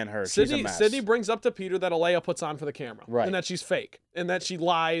Can't you know, stand her. She's a Sydney mess. Sydney brings up to Peter that Alea puts on for the camera, Right. And that she's fake, and that she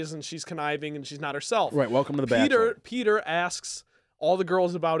lies, and she's conniving, and she's not herself. Right. Welcome to the Bachelor. Peter asks all the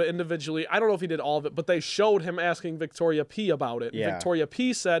girls about it individually. I don't know if he did all of it, but they showed him asking Victoria P about it. And Yeah. Victoria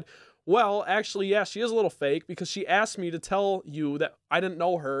P said, well, actually, yeah, she is a little fake because she asked me to tell you that I didn't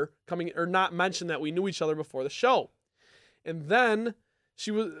know her coming or not mention that we knew each other before the show. And then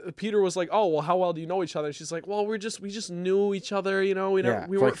Peter was like, oh, well, how well do you know each other? And she's like, well, we just knew each other, you know, we Yeah,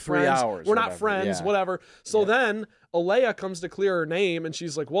 we for weren't like 3 friends. hours We're or not whatever. friends, Yeah. whatever. So Yeah. then Alea comes to clear her name and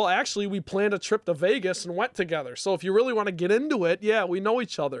she's like, well, actually, we planned a trip to Vegas and went together. So if you really want to get into it, yeah, we know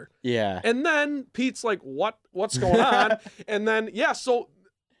each other. Yeah. And then Pete's like, what's going on? And then, yeah, so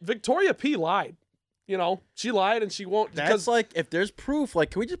Victoria P lied. she lied and she won't. That's like, if there's proof,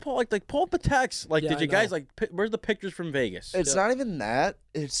 like, can we just pull up a text? Like, Yeah, did you I guys, know. like, where's the pictures from Vegas? It's not even that.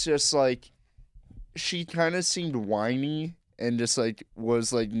 It's just like she kind of seemed whiny and just like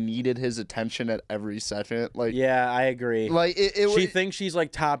was like needed his attention at every second. Like, Yeah, I agree. like She thinks she's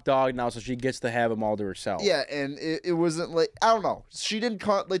like top dog now, so she gets to have him all to herself. yeah, and it wasn't like, I don't know. She didn't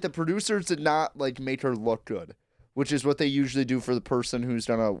like, the producers did not like make her look good, which is what they usually do for the person who's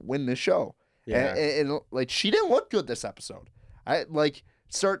gonna win the show. Yeah. And like, she didn't look good this episode.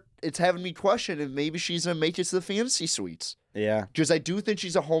 It's having me question if maybe she's gonna make it to the fantasy suites. Yeah. Because I do think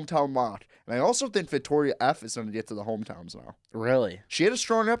she's a hometown lock. And I also think Victoria F is going to get to the hometowns now. Really? She had a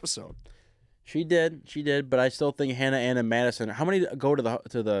strong episode. She did, but I still think Hannah Ann and Madison. How many go to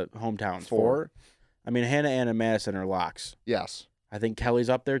the hometowns? 4? I mean, Hannah Ann and Madison are locks. Yes. I think Kelly's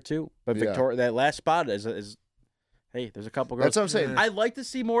up there too. But Yeah. Victoria, that last spot is hey, there's a couple girls. That's what I'm saying. I'd like to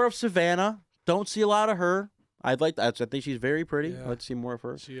see more of Savannah. Don't see a lot of her. I think she's very pretty. Yeah. I'd like to see more of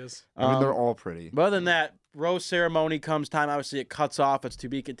her. She is. I mean, they're all pretty. But other than that, rose ceremony comes time. Obviously, it cuts off. It's to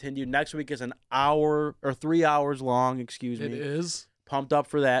be continued. Next week is an hour or 3 hours long. Excuse me. It is. Pumped up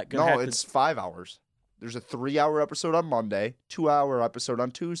for that. No, it's 5 hours. There's a 3-hour episode on Monday, 2-hour episode on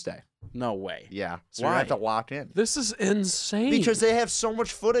Tuesday. No way. Yeah. So you Why? have to lock in. This is insane. Because they have so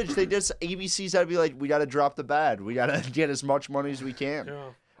much footage. ABC's got to be like, we got to drop the bad. We got to get as much money as we can. Yeah.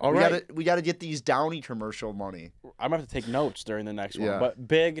 All right. We got to get these Downey commercial money. I'm going to have to take notes during the next one. Yeah. But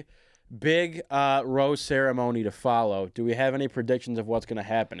big rose ceremony to follow. Do we have any predictions of what's going to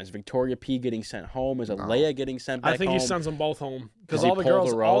happen? Is Victoria P getting sent home? Is Leia getting sent back I think home? he sends them both home because Does he all the pull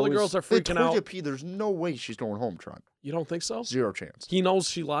girls, the all the rose? girls are freaking Victoria out. P, there's no way she's going home, Trent. You don't think so? 0 chance. He knows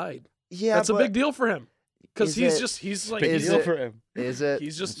she lied. Yeah, That's a big deal for him because Is he's like Big Is deal it- for him. Is it?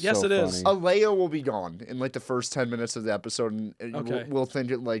 he's just It's yes so it is. funny. Alea will be gone in like the first 10 minutes of the episode, and Okay. we'll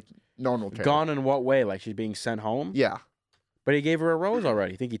think it like no one will care. Gone in what way? Like she's being sent home? Yeah, But he gave her a rose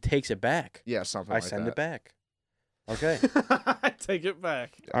already. You think he takes it back? yeah, something I like send that. it back. Okay. I take it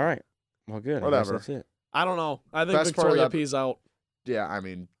back. All right. Well, good. I guess Whatever. that's it. I don't know. I think Best part of Victoria that- P's out. Yeah, I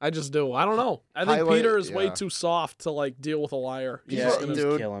mean, I just do. I don't know. I think Highlight- Peter is way yeah. too soft to like deal with a liar. He's Yeah, just He's gonna,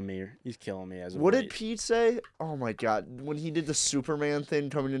 dude. killing me. He's killing me as of what late. did Pete say? Oh my God, when he did the Superman thing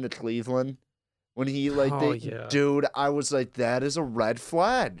coming into Cleveland, when he like, Oh, yeah. dude, I was like, that is a red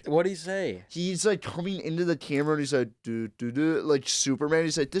flag. What'd he say? He's like coming into the camera and he's like, like Superman.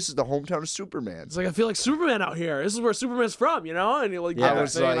 He's like, this is the hometown of Superman. it's like I feel like Superman out here. This is where Superman's from, you know? And he like Yeah, did I that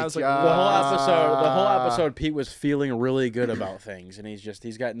was thing, and I like, was like, The whole Ah. episode, Pete was feeling really good about things, and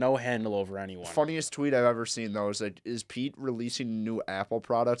he's got no handle over anyone. Funniest tweet I've ever seen though is like, is Pete releasing new Apple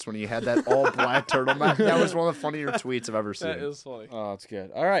products when he had that all black turtleneck? That was one of the funnier tweets I've ever seen. that is funny. Oh, that's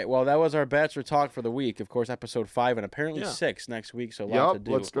good. All right. Well, that was our Bachelor talk for the week. Of course, episode 5 and apparently Yeah. 6 next week. So a lot Yup, to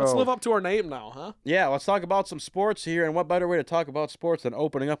do. let's go. Let's live up to our name now, huh? Yeah, let's talk about some sports here, and what better way to talk about sports than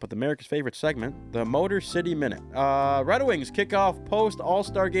opening up with America's favorite segment, the Motor City Minute. Red Wings kick off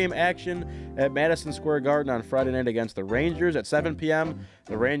post-All-Star Game action at Madison Square Garden on Friday night against the Rangers at 7 p.m.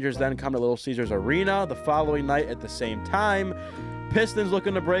 The Rangers then come to Little Caesars Arena the following night at the same time. Pistons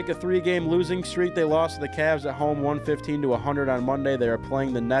looking to break a 3-game losing streak. They lost to the Cavs at home 115-100 on Monday. They are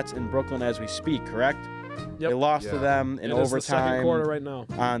playing the Nets in Brooklyn as we speak, correct? Yep. They lost to Yeah. them in It is the second overtime quarter right now.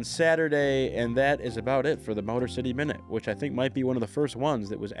 on Saturday, and that is about it for the Motor City Minute, which I think might be one of the first ones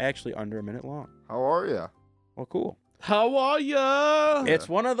that was actually under a minute long. How are you? Well, cool. How are ya? It's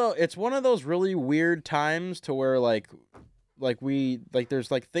one of those really weird times to where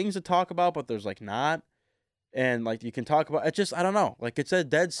there's like things to talk about, but there's like not. And like you can talk about it, just I don't know. Like it's a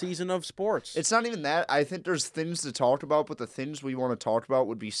dead season of sports. It's not even that. I think there's things to talk about, but the things we want to talk about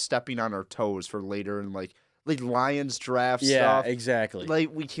would be stepping on our toes for later and like Lions draft yeah, stuff. exactly. Like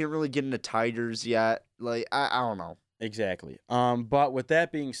we can't really get into Tigers yet. Like I don't know. Exactly. But with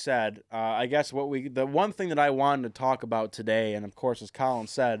that being said, I guess the one thing that I wanted to talk about today, and of course, as Colin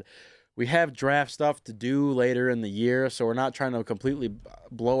said, we have draft stuff to do later in the year, so we're not trying to completely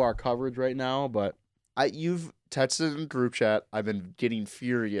blow our coverage right now. But You've texted in the group chat. I've been getting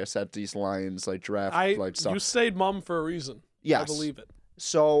furious at these Lions like draft like stuff. You stayed mum for a reason. Yes. I believe it.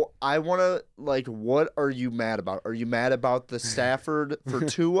 So I want to what are you mad about? Are you mad about the Stafford for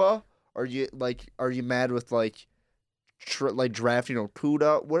Tua? Are you mad with drafting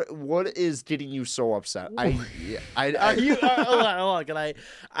Okuda? What is getting you so upset? are you? Hold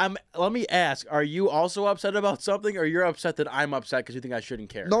on. Let me ask. Are you also upset about something, or you're upset that I'm upset because you think I shouldn't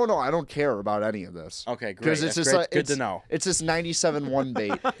care? No, I don't care about any of this. Okay, great. Because it's That's just great. Good to know. It's this 97-1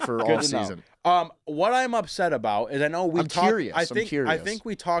 bait for Good all to know. season. What I'm upset about is I know I'm curious. I think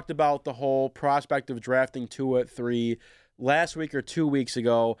we talked about the whole prospect of drafting Tua at 3 last week or 2 weeks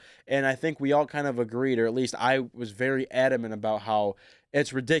ago, and I think we all kind of agreed, or at least I was very adamant about how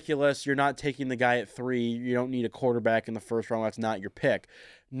it's ridiculous. You're not taking the guy at 3. You don't need a quarterback in the first round. That's not your pick.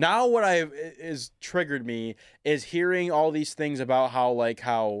 Now what is triggered me is hearing all these things about how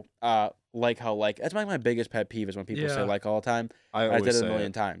that's my biggest pet peeve is when people say like all the time. I did it a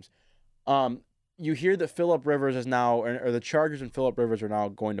million times. You hear that Phillip Rivers is now, or the Chargers and Phillip Rivers are now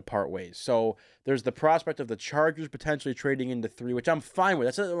going to part ways. So there's the prospect of the Chargers potentially trading into 3, which I'm fine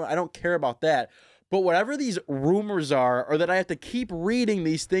with. I don't care about that. But whatever these rumors are, or that I have to keep reading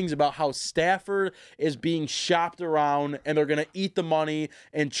these things about how Stafford is being shopped around and they're going to eat the money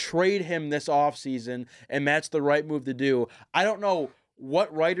and trade him this offseason, and that's the right move to do. I don't know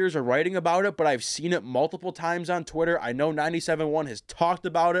what writers are writing about it, but I've seen it multiple times on Twitter. I know 97.1 has talked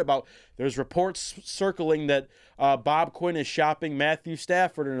about it. There's reports circling that Bob Quinn is shopping Matthew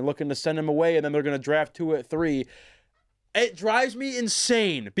Stafford and looking to send him away, and then they're going to draft 2 at 3. It drives me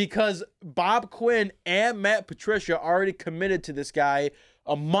insane because Bob Quinn and Matt Patricia already committed to this guy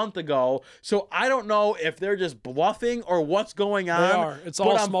a month ago. So I don't know if they're just bluffing or what's going on. They are. It's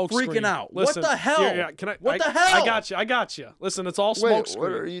all smoke freaking screen. out. Listen, what the hell? What the hell? I got you. Listen, it's all smoke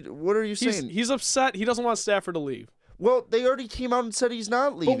screen. What are you saying? He's upset. He doesn't want Stafford to leave. Well, they already came out and said he's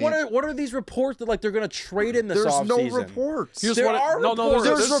not leaving. But what are these reports that they're going to trade in this offseason? There's no reports. There are reports.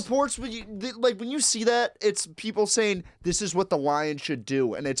 There's reports. When you see that, it's people saying this is what the Lions should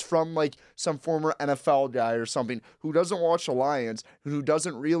do, and it's from some former NFL guy or something who doesn't watch the Lions, who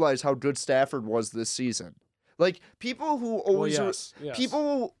doesn't realize how good Stafford was this season. People who always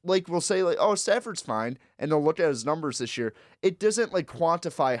people will say oh, Stafford's fine, and they'll look at his numbers this year. It doesn't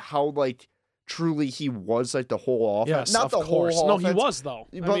quantify how truly he was the whole offense. Yes, not the course. whole offense. No, he was though.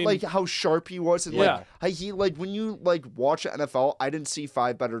 But how sharp he was, and when you watch the NFL, I didn't see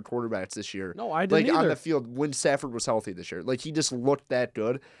 5 better quarterbacks this year. No, I didn't either. On the field when Stafford was healthy this year. He just looked that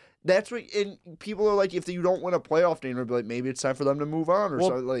good. That's what, and people are if you don't win a playoff game, they'll be maybe it's time for them to move on or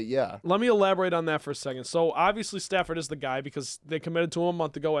something. Yeah. Let me elaborate on that for a second. So obviously Stafford is the guy because they committed to him a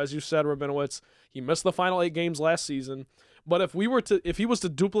month ago, as you said, Rabinowitz. He missed the final 8 games last season. But if he was to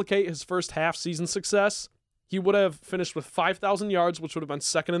duplicate his first half season success, he would have finished with 5,000 yards, which would have been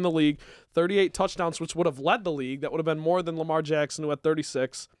second in the league, 38 touchdowns, which would have led the league. That would have been more than Lamar Jackson, who had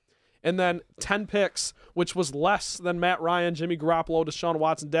 36. And then 10 picks, which was less than Matt Ryan, Jimmy Garoppolo, Deshaun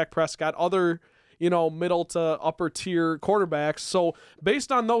Watson, Dak Prescott, other middle to upper tier quarterbacks. So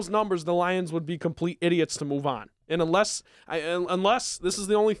based on those numbers, the Lions would be complete idiots to move on. And unless this is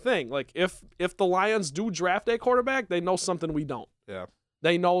the only thing, if the Lions do draft a quarterback, they know something we don't. Yeah.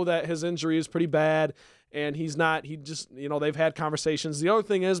 They know that his injury is pretty bad, and they've had conversations. The other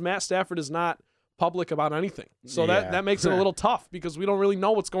thing is Matt Stafford is not public about anything. So that makes it a little tough because we don't really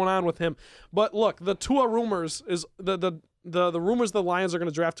know what's going on with him. But look, the Tua rumors is the rumors the Lions are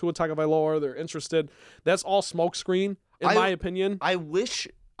going to draft Tua Tagovailoa, they're interested. That's all smokescreen, in my opinion. I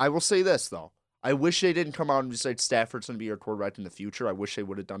will say this, though. I wish they didn't come out and just say Stafford's going to be your quarterback in the future. I wish they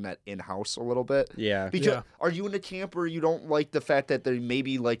would have done that in-house a little bit. Yeah. Because are you in the camp where you don't like the fact that they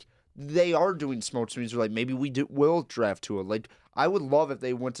maybe they are doing smoke screens or maybe will draft Tua? I would love if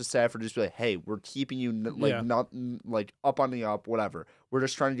they went to Stafford and just be hey, we're keeping you not up on the up, whatever. We're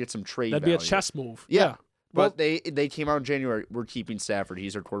just trying to get some trade That'd value. be a chess move. Yeah. But they came out in January, we're keeping Stafford.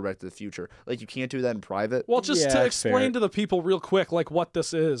 He's our quarterback to the future. You can't do that in private. Well, just to explain to the people real quick, what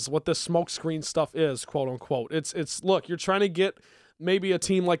this is, what this smokescreen stuff is, quote unquote. It's look, you're trying to get maybe a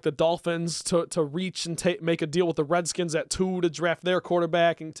team like the Dolphins to reach and make a deal with the Redskins at 2 to draft their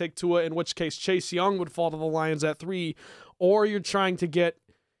quarterback and take Tua, in which case Chase Young would fall to the Lions at 3. Or you're trying to get,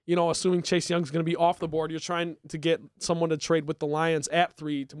 assuming Chase Young's going to be off the board, you're trying to get someone to trade with the Lions at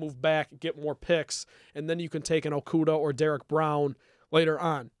 3 to move back, get more picks, and then you can take an Okudah or Derek Brown later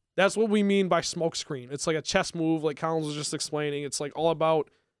on. That's what we mean by smokescreen. It's like a chess move, like Collins was just explaining. It's all about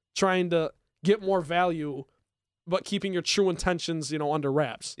trying to get more value, but keeping your true intentions, under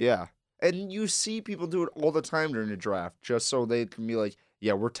wraps. Yeah. And you see people do it all the time during the draft, just so they can be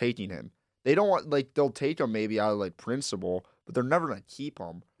yeah, we're taking him. They don't want, they'll take him maybe out of principle, but they're never going to keep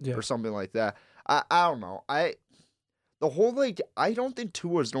him or something like that. I don't know. I don't think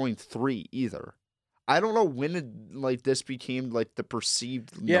Tua's going 3 either. I don't know when this became the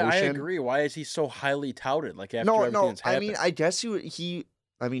perceived notion. Yeah, I agree. Why is he so highly touted? After everything's happened? I mean, I guess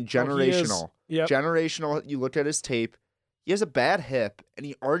generational. Generational. You look at his tape. He has a bad hip, and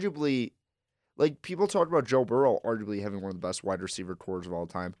he arguably, people talk about Joe Burrow arguably having one of the best wide receiver cores of all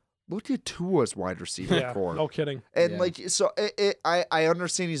time. Look at Tua's wide receiver core. No kidding. And I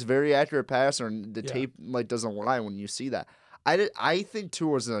understand he's a very accurate passer, and the tape doesn't lie when you see that. I think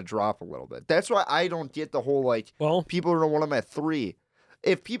Tua's going to drop a little bit. That's why I don't get the whole, people are going to want him at 3.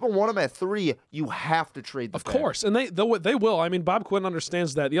 If people want him at 3, you have to trade the pick. Of course, and they will. I mean, Bob Quinn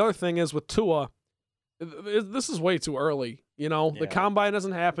understands that. The other thing is with Tua, this is way too early. The combine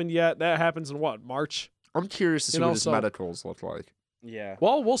hasn't happened yet. That happens in March? I'm curious to see what his medicals look like. Yeah.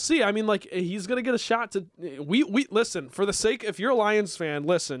 Well, we'll see. I mean, he's gonna get a shot to. We listen, for the sake. If you're a Lions fan,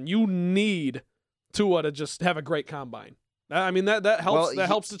 listen. You need Tua to just have a great combine. I mean, that helps. That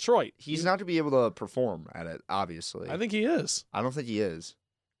helps Detroit. He's not to be able to perform at it. Obviously, I think he is. I don't think he is.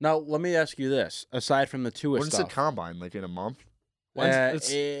 Now, let me ask you this: aside from the Tua When's stuff, the combine? In a month?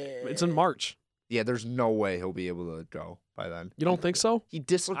 It's in March. Yeah, there's no way he'll be able to go by then. You don't think so? He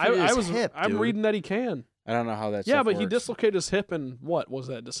dislocated his hip. I'm reading that he can. I don't know how that's. Yeah, but he works. dislocated his hip in what was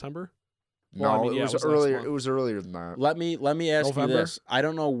that? December? No, it was earlier. It was earlier than that. Let me ask November? you this. I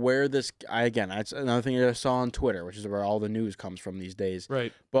don't know where this. That's another thing I saw on Twitter, which is where all the news comes from these days.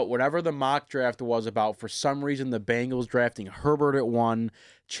 Right. But whatever the mock draft was about, for some reason the Bengals drafting Herbert at 1,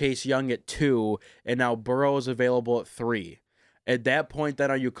 Chase Young at 2, and now Burrow is available at 3. At that point,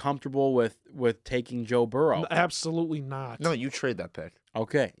 then, are you comfortable with taking Joe Burrow? Absolutely not. No, you trade that pick.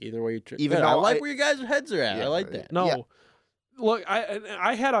 Okay, either way you trade. Even though I like where you guys' heads are at. Yeah, I like that. No. Yeah. Look,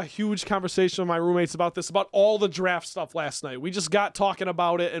 I had a huge conversation with my roommates about this, about all the draft stuff last night. We just got talking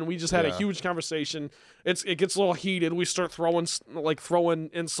about it, and we just had a huge conversation. It gets a little heated. We start throwing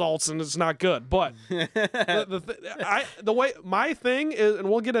insults, and it's not good. But the way my thing is, and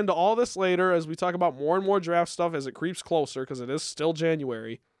we'll get into all this later as we talk about more and more draft stuff as it creeps closer, because it is still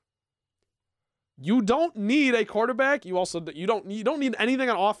January. You don't need a quarterback. You don't need anything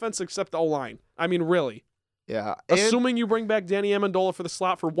on offense except the O-line. I mean, really. Yeah. Assuming you bring back Danny Amendola for the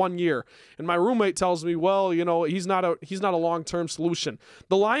slot for 1 year. And my roommate tells me, well, he's not a long-term solution.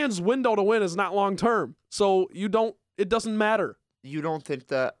 The Lions' window to win is not long-term. So it doesn't matter. You don't think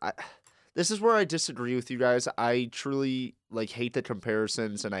that this is where I disagree with you guys. I truly hate the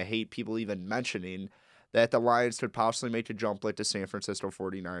comparisons, and I hate people even mentioning that the Lions could possibly make a jump like the San Francisco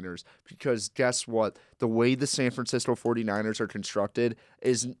 49ers, because guess what? The way the San Francisco 49ers are constructed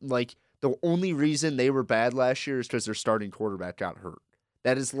is the only reason they were bad last year is because their starting quarterback got hurt.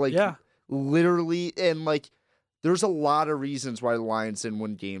 That is literally, and there's a lot of reasons why the Lions didn't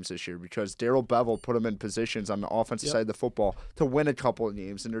win games this year, because Darrell Bevell put them in positions on the offensive side of the football to win a couple of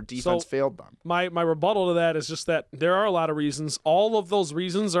games, and their defense failed them. My rebuttal to that is just that there are a lot of reasons. All of those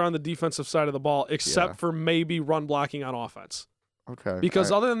reasons are on the defensive side of the ball, except for maybe run blocking on offense. Okay.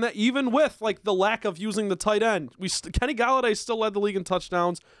 Because other than that, even with the lack of using the tight end, Kenny Galladay still led the league in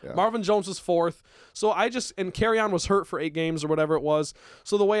touchdowns. Yeah. Marvin Jones was 4th. So and Carry-On was hurt for 8 games or whatever it was.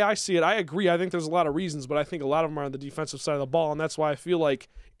 So the way I see it, I agree. I think there's a lot of reasons, but I think a lot of them are on the defensive side of the ball, and that's why I feel like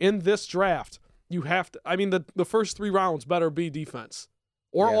in this draft, you have to. I mean, the first 3 rounds better be defense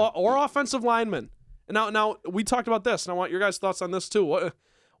or offensive linemen. And now we talked about this, and I want your guys' thoughts on this too. What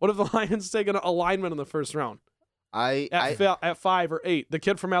if the Lions take a lineman in the first round? At 5 or 8, the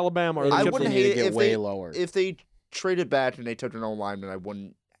kid from Alabama. I wouldn't hate it lower. If they traded back and they took an old lineman, I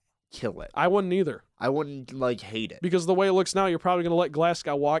wouldn't kill it. I wouldn't either. I wouldn't hate it, because the way it looks now, you're probably going to let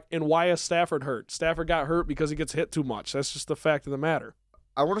Glasgow walk. And why is Stafford hurt? Stafford got hurt because he gets hit too much. That's just the fact of the matter.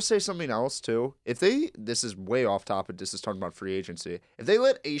 I want to say something else too. This is way off topic. This is talking about free agency. If they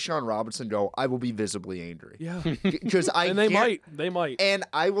let A'Shawn Robinson go, I will be visibly angry. Yeah, because they might. And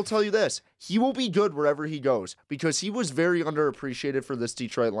I will tell you this: he will be good wherever he goes, because he was very underappreciated for this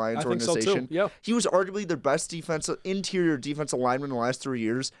Detroit Lions organization. So too. Yeah, he was arguably their best interior defensive lineman in the last 3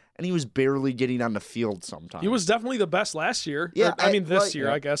 years, and he was barely getting on the field sometimes. He was definitely the best last year. Yeah, this year,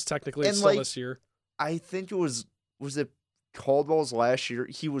 I guess technically it's still this year. I think it was it Caldwell's last year.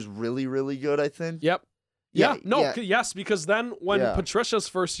 He was really, really good, I think. Yep. Yes, because then when Patricia's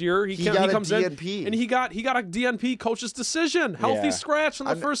first year, he comes DNP. in and he got a DNP coach's decision, healthy scratch in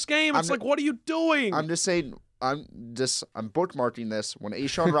the first game. It's what are you doing? I'm just saying, I'm bookmarking this. When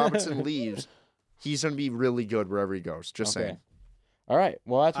A'Shawn Robinson leaves, he's going to be really good wherever he goes. Just saying. All right.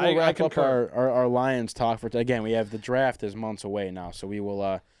 Well, that's we'll wrap up our Lions talk for again. We have the draft is months away now, so we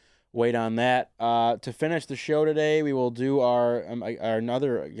will wait on that. To finish the show today, we will do our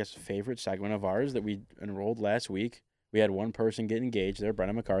another, favorite segment of ours that we enrolled last week. We had one person get engaged there,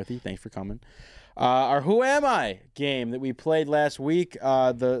 Brennan McCarthy. Thanks for coming. Our Who Am I game that we played last week.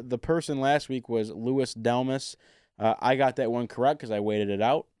 The person last week was Louis Delmas. I got that one correct because I waited it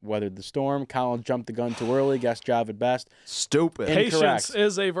out, weathered the storm. Colin jumped the gun too early, guessed Javid best. Stupid. Patience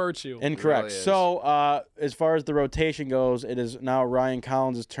is a virtue. Incorrect. Really so as far as the rotation goes, it is now Ryan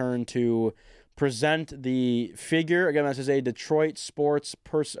Collins' turn to present the figure. Again, this is a Detroit sports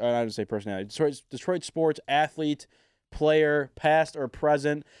personality. Detroit sports athlete, player, past or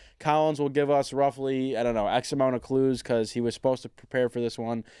present. Collins will give us roughly, I don't know, X amount of clues because he was supposed to prepare for this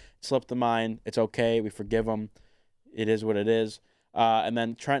one. Slipped the mind. It's okay. We forgive him. It is what it is. And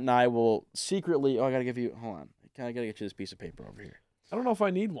then Trent and I will secretly, I got to give you, hold on. I got to get you this piece of paper over here. I don't know if I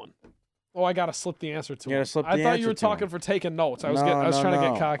need one. Oh, I got to slip the answer to You him. gotta slip I the thought answer you were to talking him. for taking notes. I was No, trying to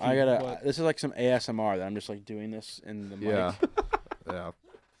no. get cocky. This is like some ASMR that I'm just like doing this in the mic. Yeah. Yeah.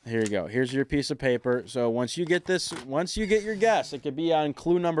 Here you go. Here's your piece of paper. So once you get your guess, it could be on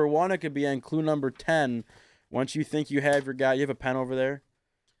clue number 1. It could be on clue number 10. Once you think you have your guy, you have a pen over there?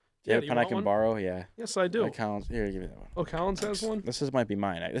 Do you have a pen I can borrow? Yeah. Yes, I do. Collins. Here, give me that one. Oh, Collins has one? Might be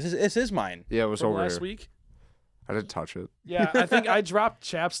mine. This is mine. Yeah, it was From over last here. week? I didn't touch it. Yeah, I think I dropped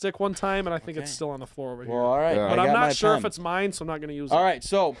chapstick one time, and I think Okay. it's still on the floor over here. Well, all right. Yeah. But I I'm got my not sure pen. if it's mine, so I'm not going to use it. All right.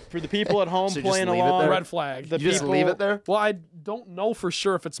 So for the people at home So just playing leave it along, there? Red flag. the You just people, leave it there? Well, I don't know for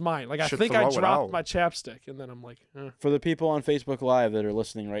sure if it's mine. Like, I Should think I throw it dropped out. my chapstick, and then I'm like, For the people on Facebook Live that are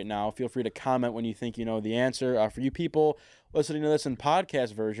listening right now, feel free to comment when you think you know the answer. For you people listening to this in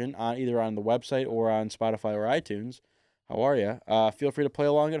podcast version, either on the website or on Spotify or iTunes, how are you? Feel free to play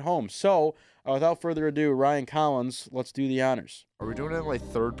along at home. So, without further ado, Ryan Collins, let's do the honors. Are we doing it in like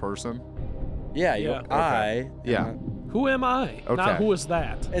third person? Yeah, Yeah. I. Yeah. who am I? Okay. Not who is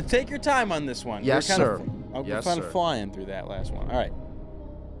that. And take your time on this one. Yes, You're sir. We're Yes, kind of sir. flying through that last one. All right.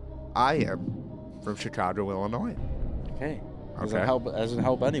 I am from Chicago, Illinois. Okay. Okay. Doesn't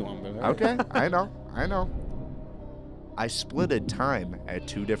help anyone. But all right. Okay, I know. I splitted time at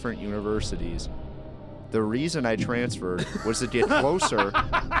 2 different universities. The reason I transferred was to get closer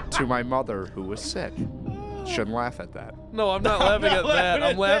to my mother, who was sick. Shouldn't laugh at that. No, I'm not laughing at that.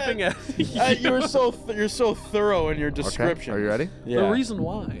 I'm laughing at You're so thorough in your description. Okay, are you ready? Yeah. the reason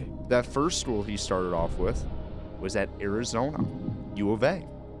why. That first school he started off with was at Arizona, U of A.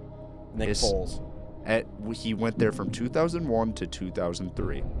 Nick His- Foles. He went there from 2001 to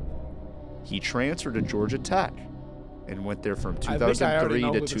 2003. He transferred to Georgia Tech and went there from I think I already 2003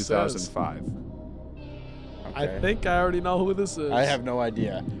 know to who this is. 2005. I Okay. think I already know who this is. I have no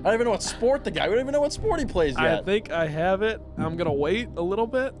idea. I don't even know what sport the guy. We don't even know what sport he plays yet. I think I have it. I'm going to wait a little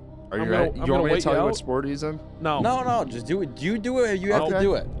bit. Are you I'm ready? gonna- I'm You want gonna me to wait tell you you out. what sport he's in? No. No, just do it. You do it. You have to Okay.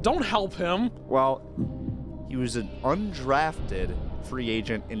 do it. Don't help him. Well, he was an undrafted free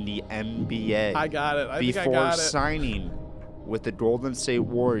agent in the NBA I got it. I think I before got it. signing with the Golden State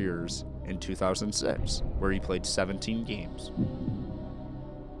Warriors in 2006, where he played 17 games.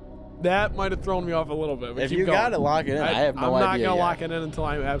 That might have thrown me off a little bit. But If keep you going. got to lock it in, I have no I'm not idea. gonna yet. lock it in until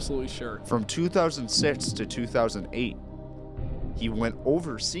I'm absolutely sure. From 2006 to 2008, he went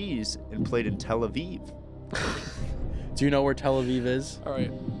overseas and played in Tel Aviv. Do you know where Tel Aviv is? All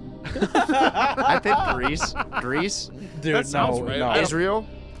right. I think Greece. Greece? Dude, That sounds right. no. I don't- Israel?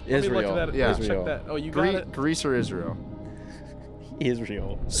 Let me Israel. look at that. Yeah. Check Israel. that. Oh, you got it? Greece or Israel?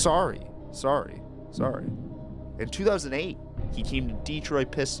 Israel. Sorry. In 2008, he came to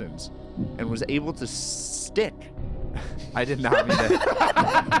Detroit Pistons and was able to stick. I did not mean that.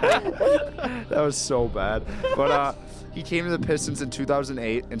 That was so bad. But he came to the Pistons in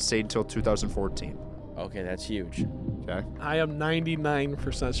 2008 and stayed until 2014. Okay, that's huge. Okay. I am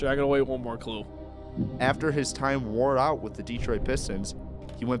 99% sure. I gotta wait one more clue. After his time wore out with the Detroit Pistons,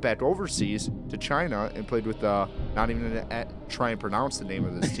 he went back overseas to China and played with not even gonna try and pronounce the name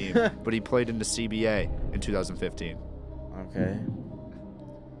of this team, but he played in the CBA in 2015. Okay.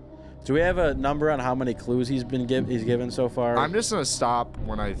 Do we have a number on how many clues he's given so far? I'm just gonna stop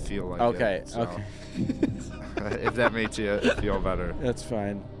when I feel like Okay. it. so, Okay. if that makes you feel better. That's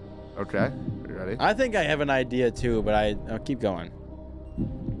fine. Okay. You ready? I think I have an idea too, but I'll keep going.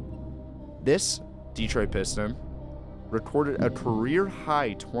 This Detroit Piston recorded a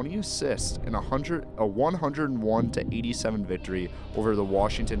career-high 20 assists in a 101-87 victory over the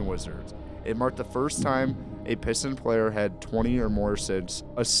Washington Wizards. It marked the first time a Piston player had 20 or more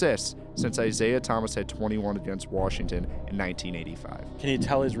assists since Isaiah Thomas had 21 against Washington in 1985. Can you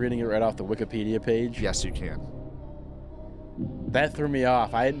tell he's reading it right off the Wikipedia page? Yes, you can. That threw me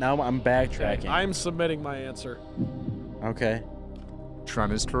off. Now I'm backtracking. I'm submitting my answer. Okay.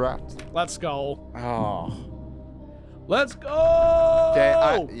 Trent is correct. Let's go. Oh. Let's go. Okay.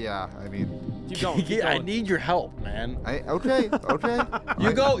 I mean, Keep going. Keep I going. need your help, man. okay.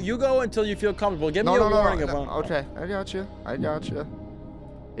 You go until you feel comfortable. Give me a warning about. Okay, I got you.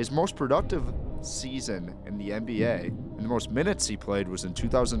 His most productive season in the NBA and the most minutes he played was in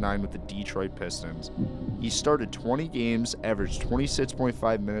 2009 with the Detroit Pistons. He started 20 games, averaged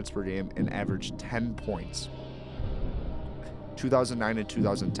 26.5 minutes per game, and averaged 10 points. 2009 and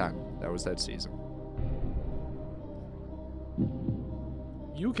 2010. That was that season.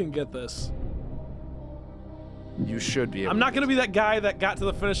 You can get this. You should be able I'm not going to be that guy that got to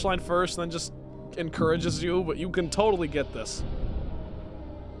the finish line first and then just encourages you, but you can totally get this.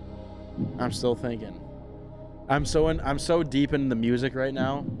 I'm still thinking. I'm so deep in the music right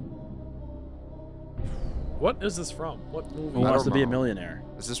now. What is this from? What movie? Who Wants to don't Be a know. Millionaire?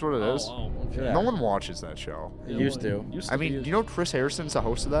 Is this what it is? Oh, okay. Yeah. No one watches that show. It used to. I mean, do you know Chris Harrison's the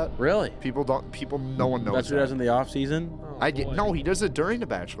host of that? Really? No one knows That's what he that. does in the off season. Oh, No, he does it during The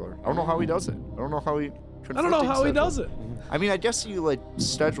Bachelor. I don't know how he does it. I don't know how he. I don't know how he does it. I mean, I guess you like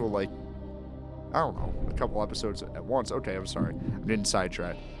schedule like, I don't know, a couple episodes at once. Okay, I'm sorry, I'm getting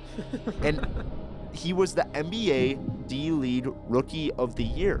sidetracked. And he was the NBA D-League Rookie of the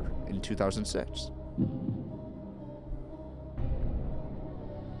Year in 2006.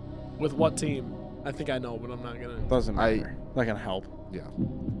 With what team? I think I know, but I'm not gonna. Doesn't matter. Not gonna help. Yeah.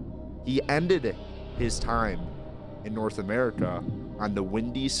 He ended his time in North America on the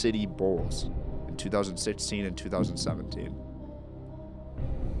Windy City Bulls in 2016 and 2017.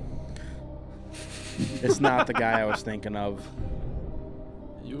 It's not the guy I was thinking of.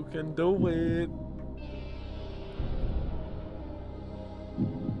 You can do it.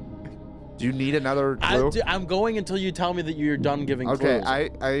 Do you need another clue? I'm going until you tell me that you're done giving Okay,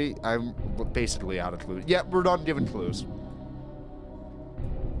 clues. I'm basically out of clues. Yeah, we're done giving clues.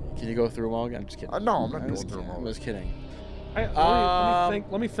 Can you go through them all again? I'm just kidding. No, I'm not I'm going just through kidding. them I'm all. just kidding.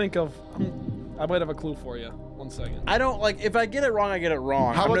 Let me think of. I might have a clue for you. 1 second. I don't like if I get it wrong, I get it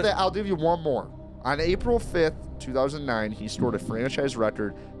wrong. How I'm about just- that? I'll give you one more. On April 5th, 2009, he scored a franchise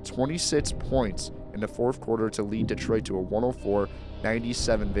record 26 points in the fourth quarter to lead Detroit to a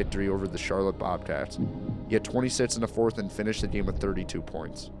 104-97 victory over the Charlotte Bobcats. He had 26 in the fourth and finished the game with 32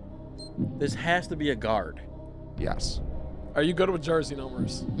 points. This has to be a guard. Yes. Are you good with jersey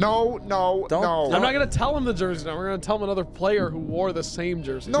numbers? No. I'm not gonna tell him the jersey number. I'm gonna tell him another player who wore the same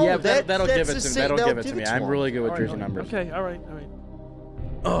jersey. No, Yeah, that- that'll that's give it the to me. same- That'll give it to give me. it to I'm him. really good with All jersey right, numbers. Okay, all right.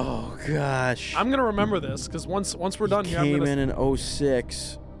 Oh gosh. I'm gonna remember this because once we're done here, I'm Came gonna. in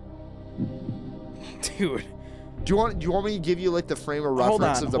 06. Dude. Do you want me to give you like the frame of Hold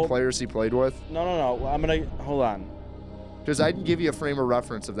reference on, of the hold- players he played with? No. I'm gonna hold on. Because I can give you a frame of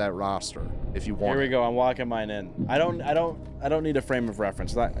reference of that roster if you want. Here we go. I'm locking mine in. I don't need a frame of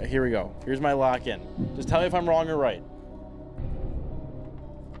reference. Here we go. Here's my lock in. Just tell me if I'm wrong or right.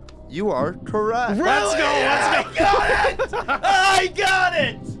 You are correct. Let's go. I got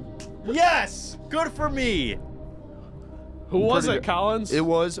it. Yes. Good for me. Who was Pretty it, good. Collins? It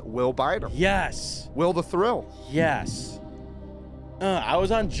was Will Bynum. Yes. Will the Thrill. Yes. I was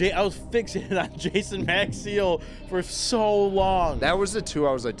fixated on Jason Maxiell for so long. That was the two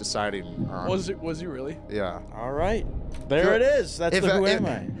I was like deciding on. Was he really? Yeah. All right. There it is. That's the Who Am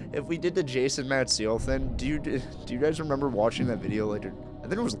I? If we did the Jason Matsiel thing, do you guys remember watching that video later? I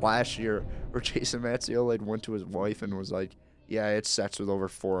think it was last year where Jason Matsiel like went to his wife and was like, "Yeah, it's sex with over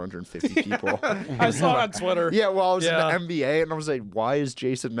 450 people." I saw it on Twitter. Yeah, well, I was Yeah. in the NBA and I was like, "Why is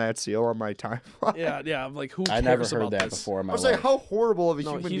Jason Matsiel on my timeline?" Yeah. I'm like, who cares I never heard about that this? before in I my was life. like, "How horrible of a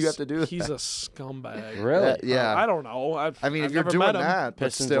No, human do you have to do that?" He's a scumbag. Really? Yeah. I don't know. I mean, if I've you're never doing met him. that, but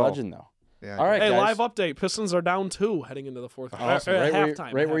Pistons still. legend though. Yeah. All right, Hey, guys. live update. Pistons are down 2 heading into the fourth. Awesome. Right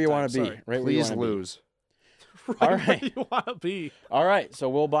Right where you want to be. Sorry. Right where you Please wanna be. lose. Right All where right. you want to be. All right, so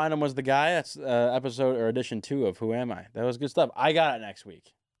Will Bynum was the guy. That's episode or edition 2 of Who Am I? That was good stuff. I got it next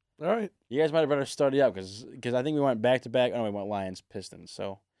week. All right. You guys might have better study up because I think we went back to back. Oh, we went Lions, Pistons.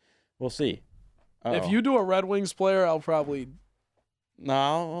 So we'll see. If you do a Red Wings player, I'll probably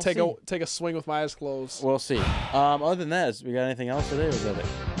we'll take see. a swing with my eyes closed. We'll see. Other than that, we got anything else today? Or was that it?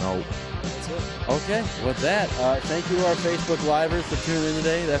 No. That's it. Okay, with that, thank you to our Facebook Livers for tuning in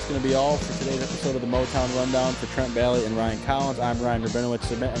today. That's going to be all for today's episode of the Motown Rundown. For Trent Balley and Ryan Collins, I'm Ryan Rabinowitz.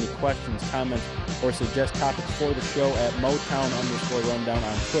 Submit any questions, comments, or suggest topics for the show at Motown_Rundown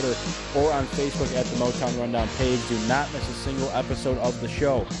on Twitter or on Facebook at the Motown Rundown page. Do not miss a single episode of the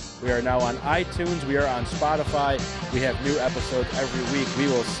show. We are now on iTunes. We are on Spotify. We have new episodes every week. We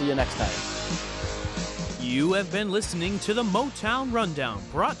will see you next time. You have been listening to the Motown Rundown,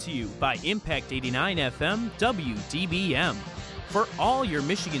 brought to you by Impact 89 FM WDBM. For all your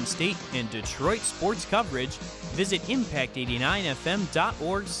Michigan State and Detroit sports coverage, visit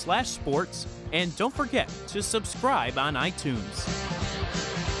impact89fm.org/sports, and don't forget to subscribe on iTunes.